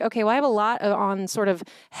you're like, okay, well, I have a lot on sort of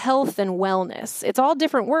health and wellness. It's all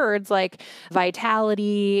different words like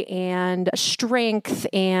vitality and strength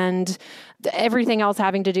and everything else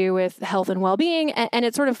having to do with health and well-being. And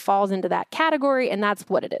it sort of falls into that category. And that's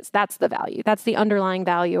what it is. That's the value. That's the underlying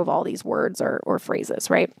value of all these words or phrases,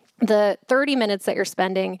 right? The 30 minutes that you're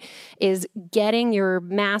spending is getting your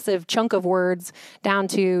massive chunk of words down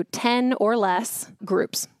to 10 or less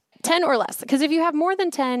groups. 10 or less. Because if you have more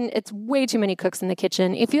than 10, it's way too many cooks in the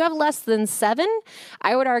kitchen. If you have less than 7,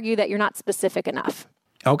 I would argue that you're not specific enough.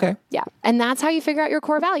 Okay. Yeah. And that's how you figure out your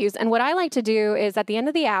core values. And what I like to do is at the end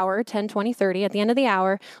of the hour, 10, 20, 30, at the end of the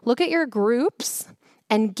hour, look at your groups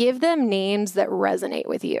and give them names that resonate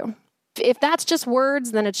with you. If that's just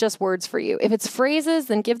words, then it's just words for you. If it's phrases,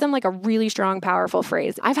 then give them like a really strong, powerful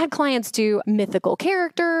phrase. I've had clients do mythical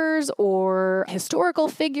characters or historical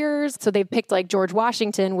figures. So they've picked like George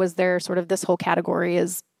Washington was their sort of this whole category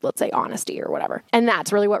is, let's say, honesty or whatever. And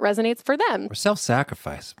that's really what resonates for them. Or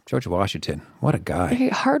self-sacrifice. George Washington. What a guy. Very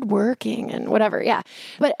hardworking and whatever. Yeah.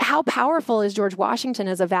 But how powerful is George Washington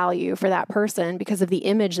as a value for that person because of the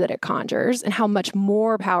image that it conjures? And how much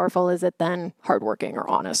more powerful is it than hardworking or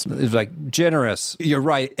honest? It's like generous. You're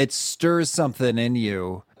right. It stirs something in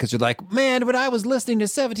you because you're like, man, when I was listening to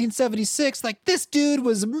 1776, like this dude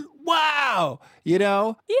was wow,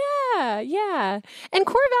 Yeah. And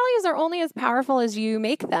core values are only as powerful as you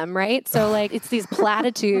make them, right? So like it's these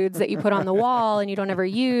platitudes that you put on the wall and you don't ever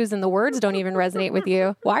use and the words don't even resonate with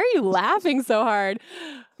you. Why are you laughing so hard?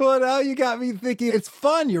 Well, now you got me thinking it's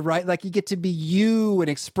fun. You're right. Like you get to be you and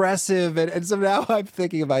expressive. And so now I'm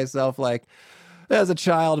thinking of myself like, as a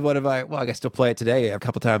child, I still play it today a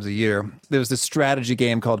couple times a year. There was this strategy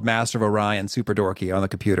game called Master of Orion, super dorky on the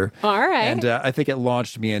computer. All right. And I think it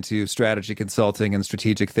launched me into strategy consulting and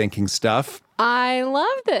strategic thinking stuff. I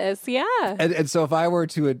love this. Yeah. And so if I were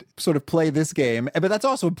to sort of play this game, but that's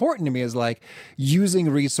also important to me is like using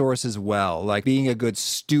resources well, like being a good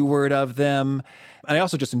steward of them. And I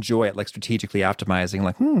also just enjoy it, like strategically optimizing,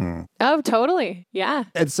 like, Oh, totally. Yeah.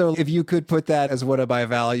 And so if you could put that as one of my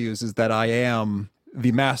values is that I am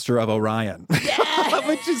the master of Orion,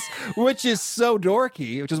 which is so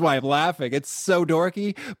dorky, which is why I'm laughing. It's so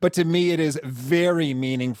dorky, but to me, it is very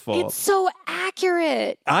meaningful. It's so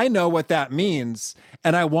accurate. I know what that means,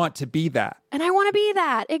 and I want to be that. And I want to be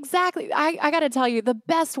that. Exactly. I got to tell you, the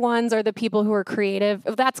best ones are the people who are creative.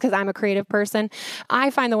 That's because I'm a creative person. I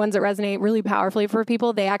find the ones that resonate really powerfully for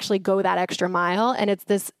people, they actually go that extra mile. And it's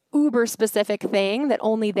this uber specific thing that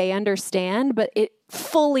only they understand, but it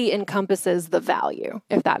fully encompasses the value,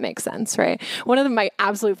 if that makes sense, right? One of my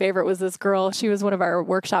absolute favorite was this girl. She was one of our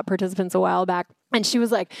workshop participants a while back. And she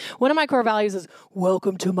was like, one of my core values is,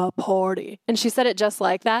 welcome to my party. And she said it just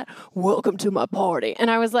like that, welcome to my party.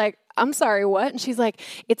 And I was like, I'm sorry, what? And she's like,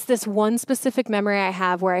 it's this one specific memory I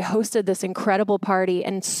have where I hosted this incredible party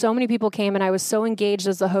and so many people came and I was so engaged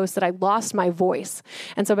as a host that I lost my voice.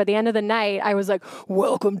 And so by the end of the night, I was like,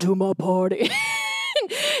 welcome to my party.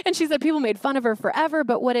 And she said people made fun of her forever,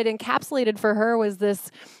 but what it encapsulated for her was this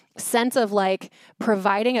sense of like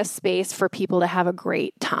providing a space for people to have a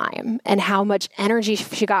great time and how much energy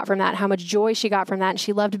she got from that, how much joy she got from that. And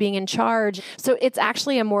she loved being in charge. So it's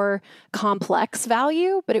actually a more complex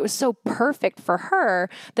value, but it was so perfect for her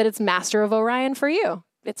that it's Master of Orion for you.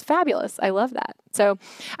 It's fabulous. I love that. So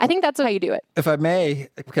I think that's how you do it. If I may,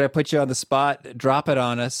 could I put you on the spot? Drop it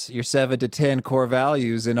on us, your 7 to 10 core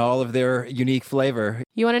values in all of their unique flavor.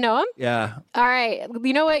 You want to know them? Yeah. All right.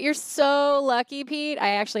 You know what? You're so lucky, Pete. I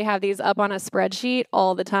actually have these up on a spreadsheet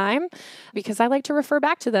all the time because I like to refer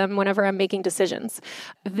back to them whenever I'm making decisions.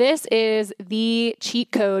 This is the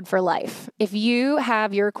cheat code for life. If you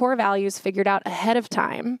have your core values figured out ahead of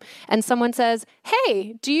time and someone says,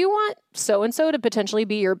 hey, do you want so-and-so to potentially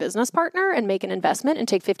be your business partner and make an investment and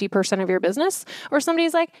take 50% of your business? Or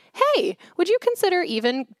somebody's like, hey, would you consider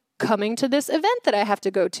even coming to this event that I have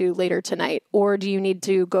to go to later tonight? Or do you need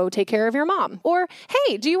to go take care of your mom? Or,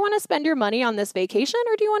 hey, do you want to spend your money on this vacation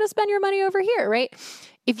or do you want to spend your money over here, right?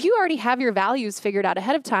 If you already have your values figured out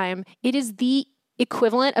ahead of time, it is the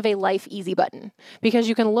equivalent of a life easy button because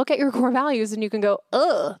you can look at your core values and you can go,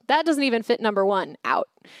 that doesn't even fit number 1 out.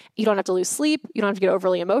 You don't have to lose sleep. You don't have to get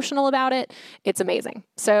overly emotional about it. It's amazing.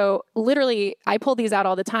 So literally, I pull these out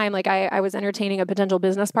all the time. Like I was entertaining a potential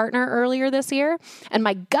business partner earlier this year, and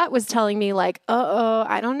my gut was telling me like,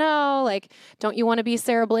 I don't know. Like, don't you want to be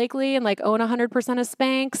Sarah Blakely and like own 100% of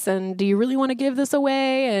Spanx? And do you really want to give this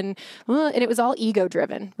away? And it was all ego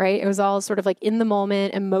driven, right? It was all sort of like in the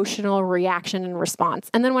moment, emotional reaction and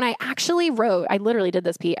response. And then when I actually wrote, I literally did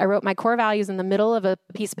this, Pete. I wrote my core values in the middle of a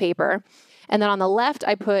piece of paper. And then on the left,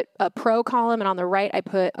 I put a pro column, and on the right, I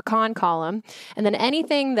put a con column. And then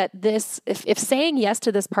anything that if saying yes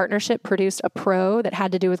to this partnership produced a pro that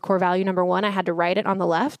had to do with core value number 1, I had to write it on the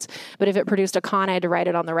left. But if it produced a con, I had to write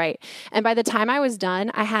it on the right. And by the time I was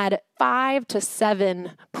done, I had 5 to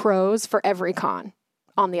 7 pros for every con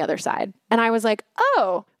on the other side. And I was like,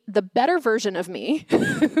 the better version of me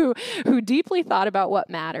who deeply thought about what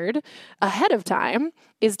mattered ahead of time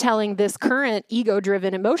is telling this current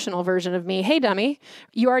ego-driven emotional version of me, hey, dummy,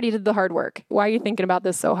 you already did the hard work. Why are you thinking about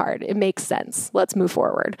this so hard? It makes sense. Let's move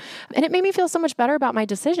forward. And it made me feel so much better about my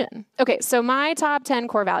decision. Okay, so my top 10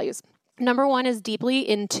 core values. Number 1 is deeply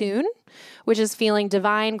in tune, which is feeling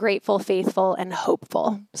divine, grateful, faithful, and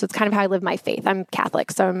hopeful. So it's kind of how I live my faith. I'm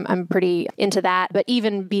Catholic, so I'm pretty into that. But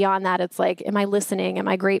even beyond that, it's like, am I listening? Am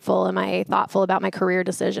I grateful? Am I thoughtful about my career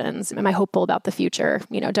decisions? Am I hopeful about the future?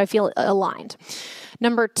 Do I feel aligned?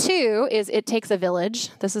 Number 2 is it takes a village.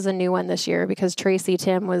 This is a new one this year because Tracy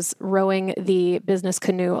Tim was rowing the business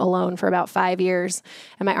canoe alone for about 5 years,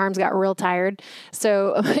 and my arms got real tired.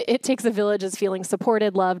 So it takes a village is feeling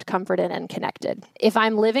supported, loved, comforted, and connected. If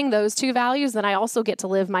I'm living those 2 values, then I also get to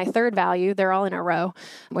live my 3rd value. They're all in a row,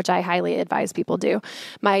 which I highly advise people do.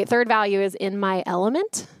 My 3rd value is in my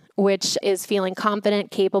element, which is feeling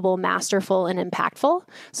confident, capable, masterful, and impactful.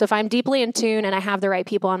 So if I'm deeply in tune and I have the right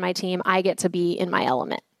people on my team, I get to be in my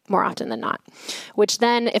element more often than not. Which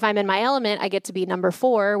then, if I'm in my element, I get to be number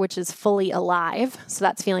 4, which is fully alive. So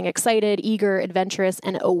that's feeling excited, eager, adventurous,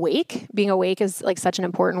 and awake. Being awake is like such an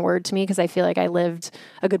important word to me because I feel like I lived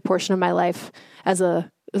a good portion of my life as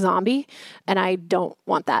a zombie, and I don't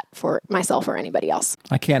want that for myself or anybody else.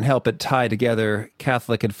 I can't help but tie together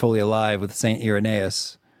Catholic and fully alive with St.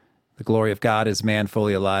 Irenaeus. The glory of God is man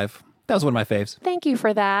fully alive. That was one of my faves. Thank you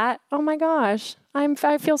for that. Oh my gosh.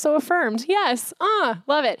 I feel so affirmed. Yes.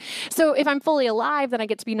 Love it. So if I'm fully alive, then I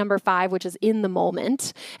get to be number 5, which is in the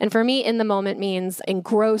moment. And for me, in the moment means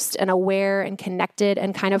engrossed and aware and connected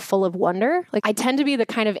and kind of full of wonder. Like I tend to be the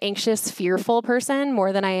kind of anxious, fearful person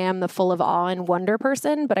more than I am the full of awe and wonder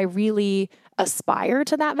person, but I really aspire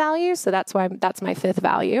to that value. So that's my 5th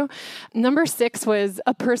value. Number 6 was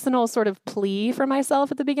a personal sort of plea for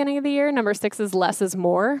myself at the beginning of the year. Number 6 is less is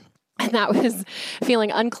more. And that was feeling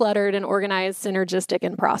uncluttered and organized, synergistic,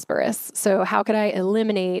 and prosperous. So how could I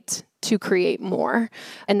eliminate to create more?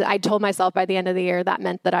 And I told myself by the end of the year that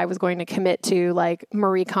meant that I was going to commit to like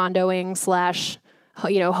Marie Kondoing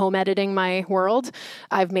 / home editing my world.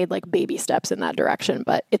 I've made like baby steps in that direction,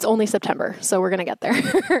 but it's only September, so we're going to get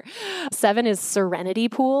there. 7 is Serenity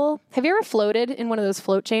Pool. Have you ever floated in one of those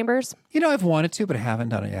float chambers? I've wanted to, but I haven't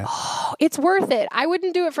done it yet. Oh, it's worth it. I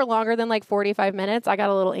wouldn't do it for longer than like 45 minutes. I got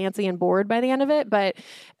a little antsy and bored by the end of it, but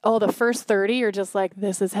the first 30, you're just like,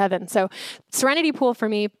 this is heaven. So Serenity Pool for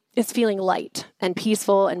me is feeling light and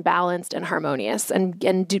peaceful and balanced and harmonious and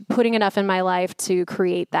putting enough in my life to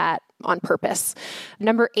create that on purpose.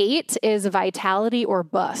 Number 8 is vitality or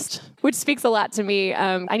bust, which speaks a lot to me.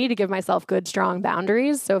 I need to give myself good, strong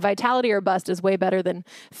boundaries. So vitality or bust is way better than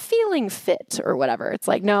feeling fit or whatever. It's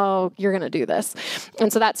like, no, you're going to do this.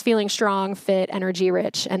 And so that's feeling strong, fit, energy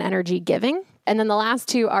rich, and energy giving. And then the last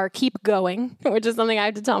 2 are keep going, which is something I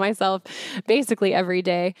have to tell myself basically every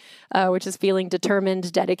day, which is feeling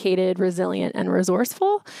determined, dedicated, resilient, and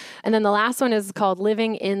resourceful. And then the last one is called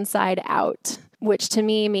living inside out. which to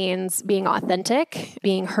me means being authentic,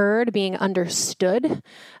 being heard, being understood,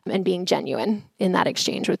 and being genuine in that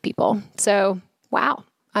exchange with people. So, wow.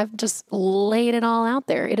 I've just laid it all out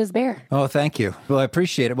there. It is bare. Oh, thank you. Well, I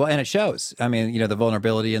appreciate it. Well, and it shows. I mean, the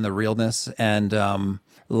vulnerability and the realness and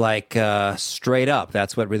straight up,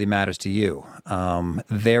 that's what really matters to you.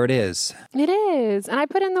 There it is. It is. And I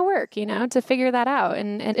put in the work, to figure that out.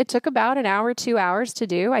 And it took about an hour, 2 hours to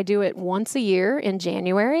do. I do it once a year in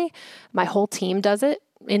January. My whole team does it.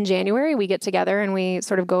 In January, we get together and we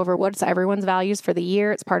sort of go over what's everyone's values for the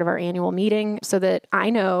year. It's part of our annual meeting so that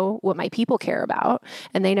I know what my people care about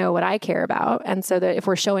and they know what I care about. And so that if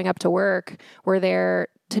we're showing up to work, we're there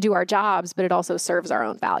to do our jobs, but it also serves our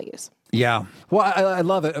own values. Yeah. Well, I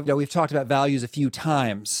love it. We've talked about values a few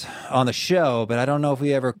times on the show, but I don't know if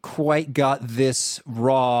we ever quite got this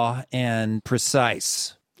raw and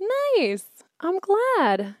precise. Nice. I'm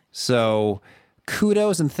glad. So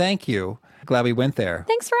kudos and thank you. Glad we went there.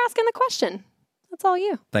 Thanks for asking the question. That's all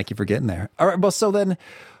you. Thank you for getting there. All right. Well, so then,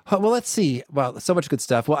 let's see. Well, so much good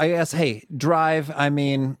stuff. Well, I guess, hey, Drive, I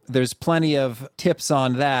mean, there's plenty of tips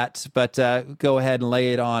on that, but go ahead and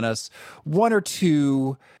lay it on us. 1 or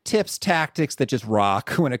 2 tips, tactics that just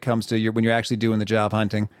rock when it comes to when you're actually doing the job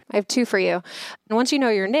hunting. I have 2 for you. And once you know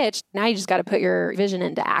your niche, now you just got to put your vision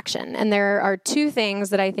into action. And there are 2 things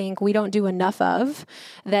that I think we don't do enough of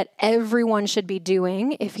that everyone should be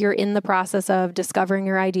doing if you're in the process of discovering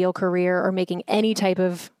your ideal career or making any type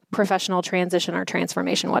of professional transition or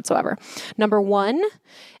transformation whatsoever. Number 1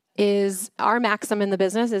 is our maxim in the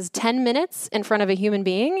business is 10 minutes in front of a human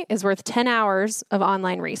being is worth 10 hours of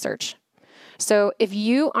online research. So if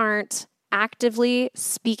you aren't actively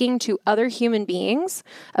speaking to other human beings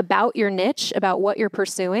about your niche, about what you're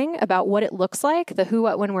pursuing, about what it looks like, the who,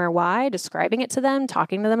 what, when, where, why, describing it to them,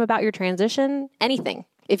 talking to them about your transition, anything.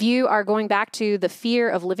 If you are going back to the fear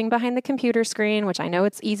of living behind the computer screen, which I know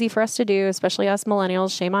it's easy for us to do, especially us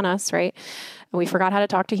millennials, shame on us, right? We forgot how to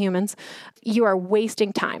talk to humans. You are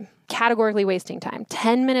wasting time, categorically wasting time.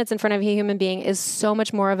 10 minutes in front of a human being is so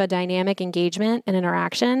much more of a dynamic engagement and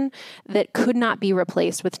interaction that could not be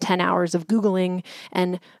replaced with 10 hours of Googling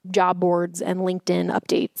and job boards and LinkedIn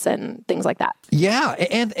updates and things like that. Yeah.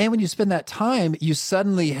 And when you spend that time, you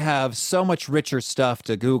suddenly have so much richer stuff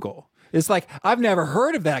to Google. It's like, I've never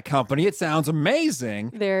heard of that company. It sounds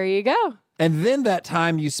amazing. There you go. And then that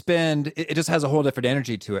time you spend, it just has a whole different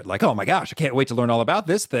energy to it. Like, oh my gosh, I can't wait to learn all about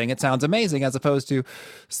this thing. It sounds amazing, as opposed to,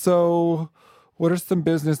 so what are some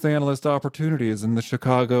business analyst opportunities in the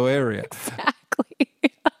Chicago area? Exactly.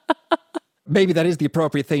 Maybe that is the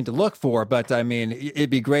appropriate thing to look for, but I mean, it'd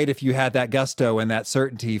be great if you had that gusto and that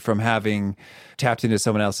certainty from having tapped into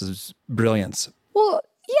someone else's brilliance. Well,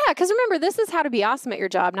 yeah, because remember, this is how to be awesome at your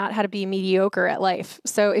job, not how to be mediocre at life.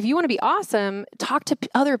 So if you want to be awesome, talk to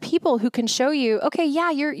other people who can show you, okay,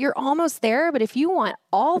 yeah, you're almost there, but if you want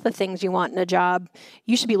all the things you want in a job,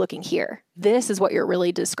 you should be looking here. This is what you're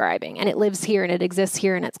really describing, and it lives here, and it exists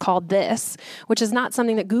here, and it's called this, which is not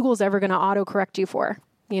something that Google's ever going to auto-correct you for.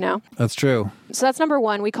 That's true. So that's number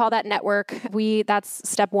 1. We call that network. That's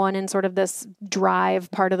step 1 in sort of this drive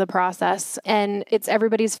part of the process. And it's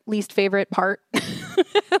everybody's least favorite part.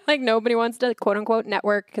 Like nobody wants to quote unquote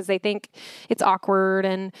network because they think it's awkward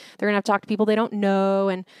and they're going to have to talk to people they don't know.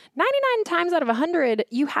 And 99 times out of 100,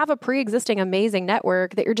 you have a pre-existing amazing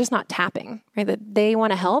network that you're just not tapping, right? That they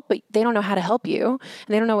want to help, but they don't know how to help you and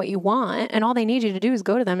they don't know what you want. And all they need you to do is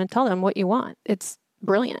go to them and tell them what you want. It's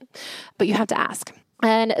brilliant, but you have to ask.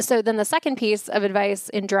 And so then the second piece of advice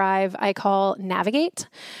in Drive, I call navigate,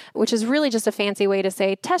 which is really just a fancy way to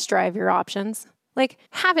say test drive your options. Like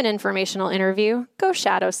have an informational interview, go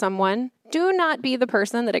shadow someone. Do not be the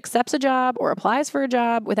person that accepts a job or applies for a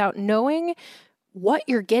job without knowing what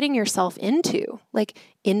you're getting yourself into. Like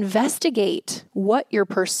investigate what you're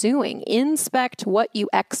pursuing, inspect what you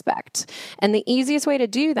expect. And the easiest way to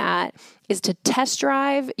do that is to test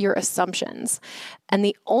drive your assumptions. And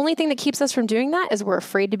the only thing that keeps us from doing that is we're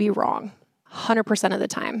afraid to be wrong. 100% of the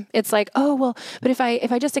time. It's like, oh, well, but if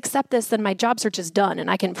I just accept this, then my job search is done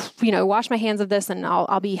and I can, wash my hands of this and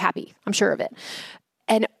I'll be happy. I'm sure of it.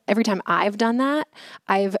 And every time I've done that,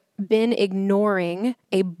 I've been ignoring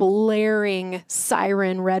a blaring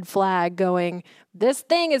siren red flag going, this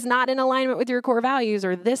thing is not in alignment with your core values,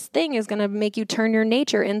 or this thing is going to make you turn your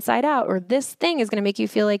nature inside out, or this thing is going to make you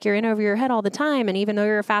feel like you're in over your head all the time. And even though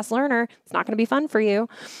you're a fast learner, it's not going to be fun for you.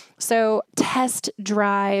 So test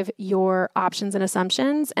drive your options and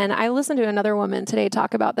assumptions. And I listened to another woman today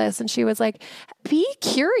talk about this, and she was like, be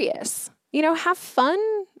curious, have fun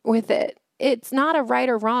with it. It's not a right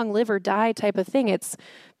or wrong, live or die type of thing. It's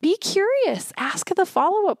be curious, ask the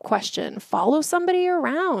follow-up question, follow somebody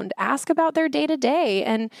around, ask about their day-to-day.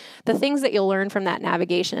 And the things that you'll learn from that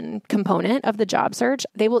navigation component of the job search,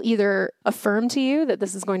 they will either affirm to you that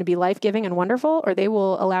this is going to be life-giving and wonderful, or they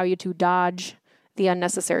will allow you to dodge the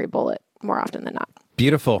unnecessary bullet more often than not.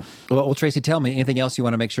 Beautiful. Well, Tracy, tell me anything else you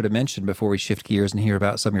want to make sure to mention before we shift gears and hear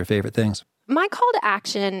about some of your favorite things. My call to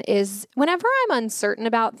action is whenever I'm uncertain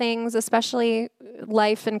about things, especially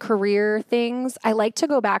life and career things, I like to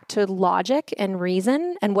go back to logic and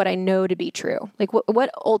reason and what I know to be true. Like what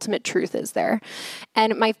ultimate truth is there?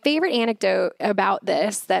 And my favorite anecdote about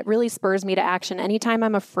this that really spurs me to action anytime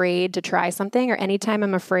I'm afraid to try something or anytime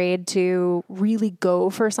I'm afraid to really go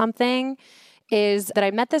for something is that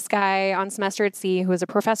I met this guy on semester at sea who was a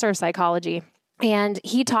professor of psychology. And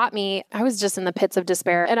he taught me, I was just in the pits of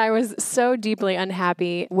despair and I was so deeply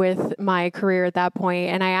unhappy with my career at that point.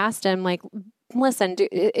 And I asked him, like, listen,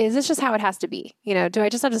 is this just how it has to be? You know, do I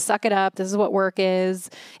just have to suck it up? This is what work is.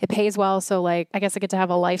 It pays well. So like, I guess I get to have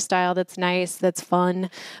a lifestyle that's nice, that's fun,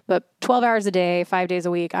 but 12 hours a day, 5 days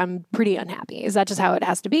a week, I'm pretty unhappy. Is that just how it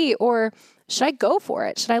has to be? Or should I go for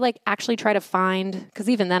it? Should I like actually try to find, because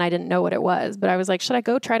even then I didn't know what it was, but I was like, should I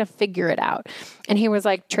go try to figure it out? And he was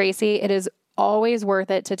like, Tracy, it is always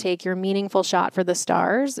worth it to take your meaningful shot for the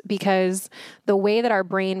stars, because the way that our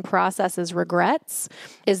brain processes regrets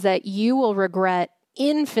is that you will regret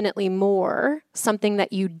infinitely more something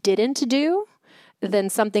that you didn't do than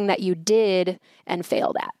something that you did and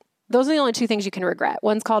failed at. Those are the only two things you can regret.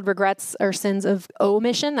 One's called regrets or sins of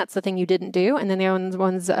omission. That's the thing you didn't do. And then the other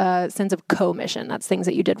one's sins of commission. That's things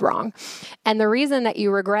that you did wrong. And the reason that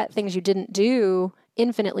you regret things you didn't do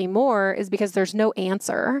infinitely more is because there's no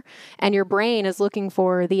answer and your brain is looking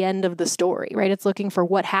for the end of the story, right? It's looking for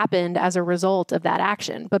what happened as a result of that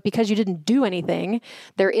action. But because you didn't do anything,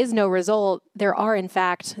 there is no result. There are, in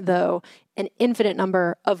fact, though, an infinite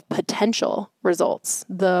number of potential results,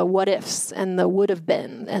 the what ifs and the would have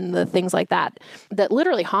been and the things like that, that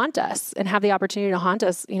literally haunt us and have the opportunity to haunt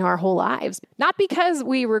us, our whole lives. Not because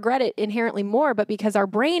we regret it inherently more, but because our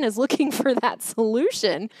brain is looking for that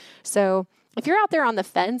solution. So if you're out there on the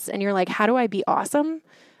fence and you're like, how do I be awesome?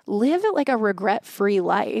 Live it like a regret-free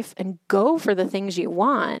life and go for the things you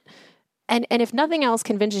want. And if nothing else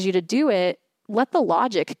convinces you to do it, let the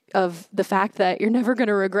logic of the fact that you're never going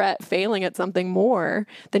to regret failing at something more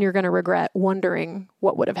than you're going to regret wondering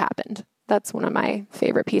what would have happened. That's one of my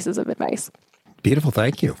favorite pieces of advice. Beautiful.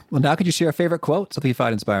 Thank you. Well, now could you share a favorite quote, something you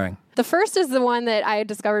find inspiring? The first is the one that I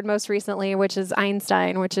discovered most recently, which is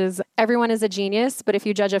Einstein, which is, everyone is a genius, but if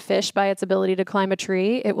you judge a fish by its ability to climb a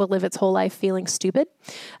tree, it will live its whole life feeling stupid.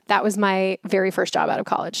 That was my very first job out of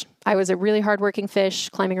college. I was a really hardworking fish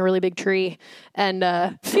climbing a really big tree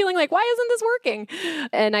and feeling like, why isn't this working?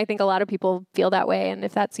 And I think a lot of people feel that way. And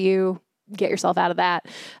if that's you, get yourself out of that.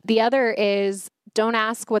 The other is, don't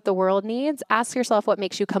ask what the world needs. Ask yourself what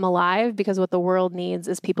makes you come alive, because what the world needs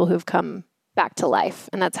is people who've come back to life.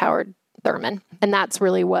 And that's Howard Thurman. And that's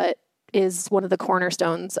really what is one of the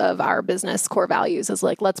cornerstones of our business core values, is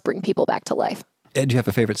like, let's bring people back to life. And do you have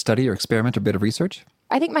a favorite study or experiment or bit of research?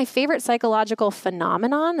 I think my favorite psychological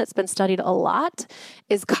phenomenon that's been studied a lot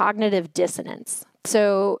is cognitive dissonance.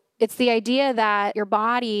 So it's the idea that your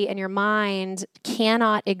body and your mind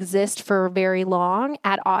cannot exist for very long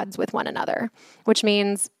at odds with one another, which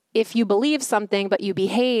means if you believe something but you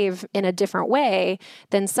behave in a different way,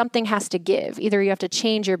 then something has to give. Either you have to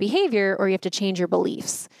change your behavior or you have to change your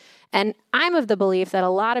beliefs. And I'm of the belief that a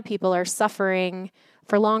lot of people are suffering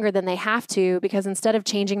for longer than they have to, because instead of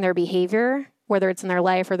changing their behavior, whether it's in their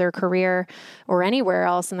life or their career or anywhere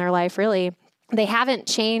else in their life, really, they haven't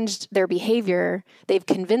changed their behavior. They've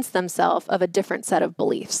convinced themselves of a different set of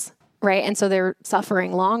beliefs, right? And so they're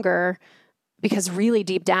suffering longer because really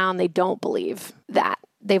deep down, they don't believe that.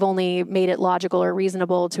 They've only made it logical or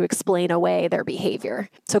reasonable to explain away their behavior.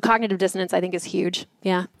 So cognitive dissonance, I think, is huge.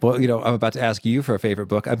 Yeah. Well, I'm about to ask you for a favorite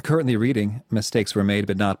book. I'm currently reading Mistakes Were Made,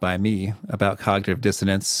 But Not By Me, about cognitive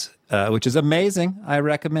dissonance, which is amazing. I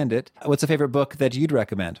recommend it. What's a favorite book that you'd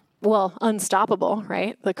recommend? Well, Unstoppable,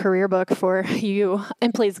 right? The career book for you.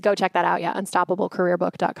 And please go check that out. Yeah,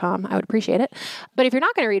 unstoppablecareerbook.com. I would appreciate it. But if you're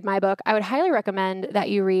not going to read my book, I would highly recommend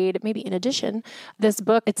that you read, maybe in addition, this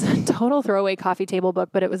book. It's a total throwaway coffee table book,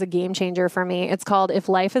 but it was a game changer for me. It's called If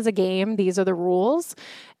Life is a Game, These Are the Rules.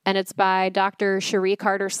 And it's by Dr. Cherie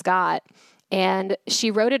Carter Scott. And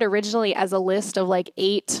she wrote it originally as a list of like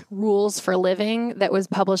 8 rules for living that was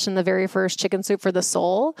published in the very first Chicken Soup for the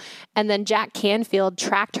Soul. And then Jack Canfield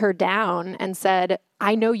tracked her down and said,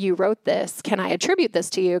 I know you wrote this. Can I attribute this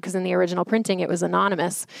to you? Because in the original printing, it was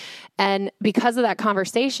anonymous. And because of that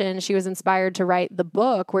conversation, she was inspired to write the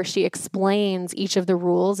book where she explains each of the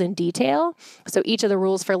rules in detail. So each of the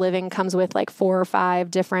rules for living comes with like 4 or 5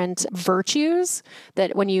 different virtues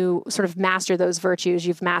that when you sort of master those virtues,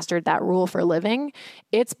 you've mastered that rule for living.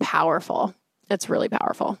 It's powerful. It's really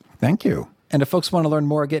powerful. Thank you. And if folks want to learn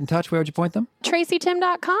more, get in touch, where would you point them?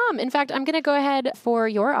 TracyTim.com. In fact, I'm going to go ahead for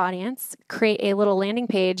your audience, create a little landing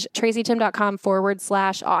page,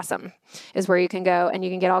 TracyTim.com/awesome is where you can go and you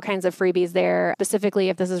can get all kinds of freebies there. Specifically,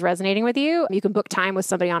 if this is resonating with you, you can book time with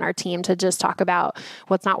somebody on our team to just talk about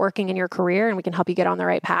what's not working in your career and we can help you get on the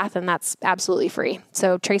right path. And that's absolutely free.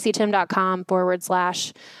 So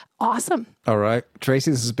TracyTim.com/awesome. All right.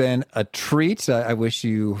 Tracy, this has been a treat. I wish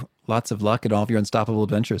you lots of luck in all of your unstoppable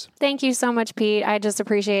adventures. Thank you so much, Pete. I just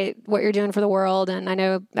appreciate what you're doing for the world. And I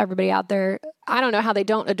know everybody out there, I don't know how they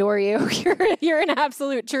don't adore you. You're an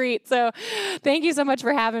absolute treat. So thank you so much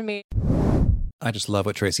for having me. I just love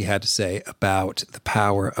what Tracy had to say about the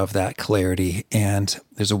power of that clarity. And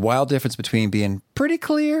there's a wild difference between being pretty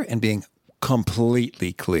clear and being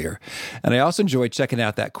completely clear. And I also enjoyed checking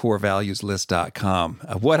out that corevalueslist.com.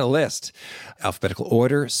 What a list. Alphabetical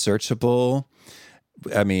order, searchable.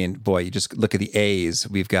 I mean, boy, you just look at the A's.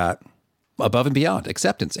 We've got above and beyond,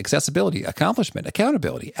 acceptance, accessibility, accomplishment,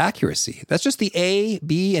 accountability, accuracy. That's just the A,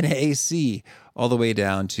 B, and AC, all the way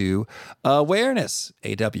down to awareness,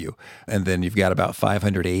 AW. And then you've got about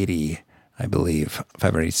 580, I believe,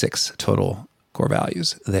 586 total core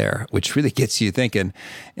values there, which really gets you thinking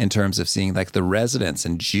in terms of seeing like the resonance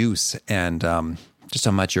and juice and just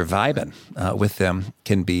how much you're vibing with them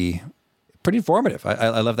can be pretty informative.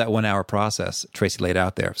 I love that 1 hour process Tracy laid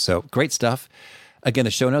out there. So great stuff. Again,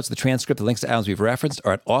 the show notes, the transcript, the links to items we've referenced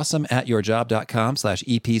are at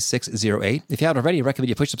awesomeatyourjob.com/EP608. If you haven't already, I recommend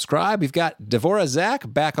you push subscribe. We've got Devora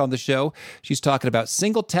Zach back on the show. She's talking about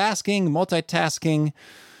single tasking, multitasking,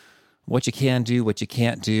 what you can do, what you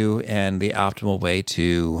can't do, and the optimal way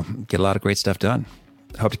to get a lot of great stuff done.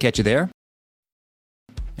 Hope to catch you there.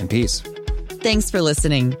 And peace. Thanks for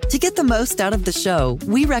listening. To get the most out of the show,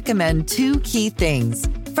 we recommend 2 key things.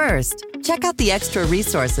 First, check out the extra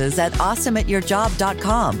resources at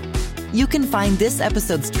awesomeatyourjob.com. You can find this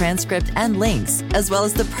episode's transcript and links, as well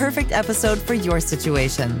as the perfect episode for your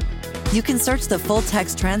situation. You can search the full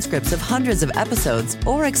text transcripts of hundreds of episodes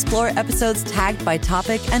or explore episodes tagged by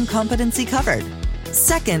topic and competency covered.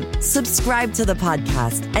 Second, subscribe to the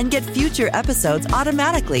podcast and get future episodes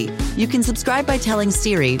automatically. You can subscribe by telling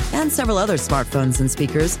Siri and several other smartphones and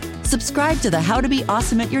speakers, subscribe to the How to Be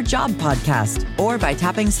Awesome at Your Job podcast, or by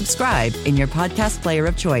tapping subscribe in your podcast player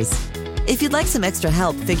of choice. If you'd like some extra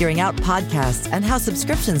help figuring out podcasts and how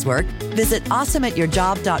subscriptions work, visit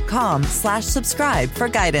awesomeatyourjob.com/subscribe for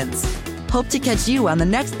guidance. Hope to catch you on the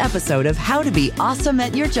next episode of How to Be Awesome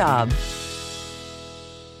at Your Job.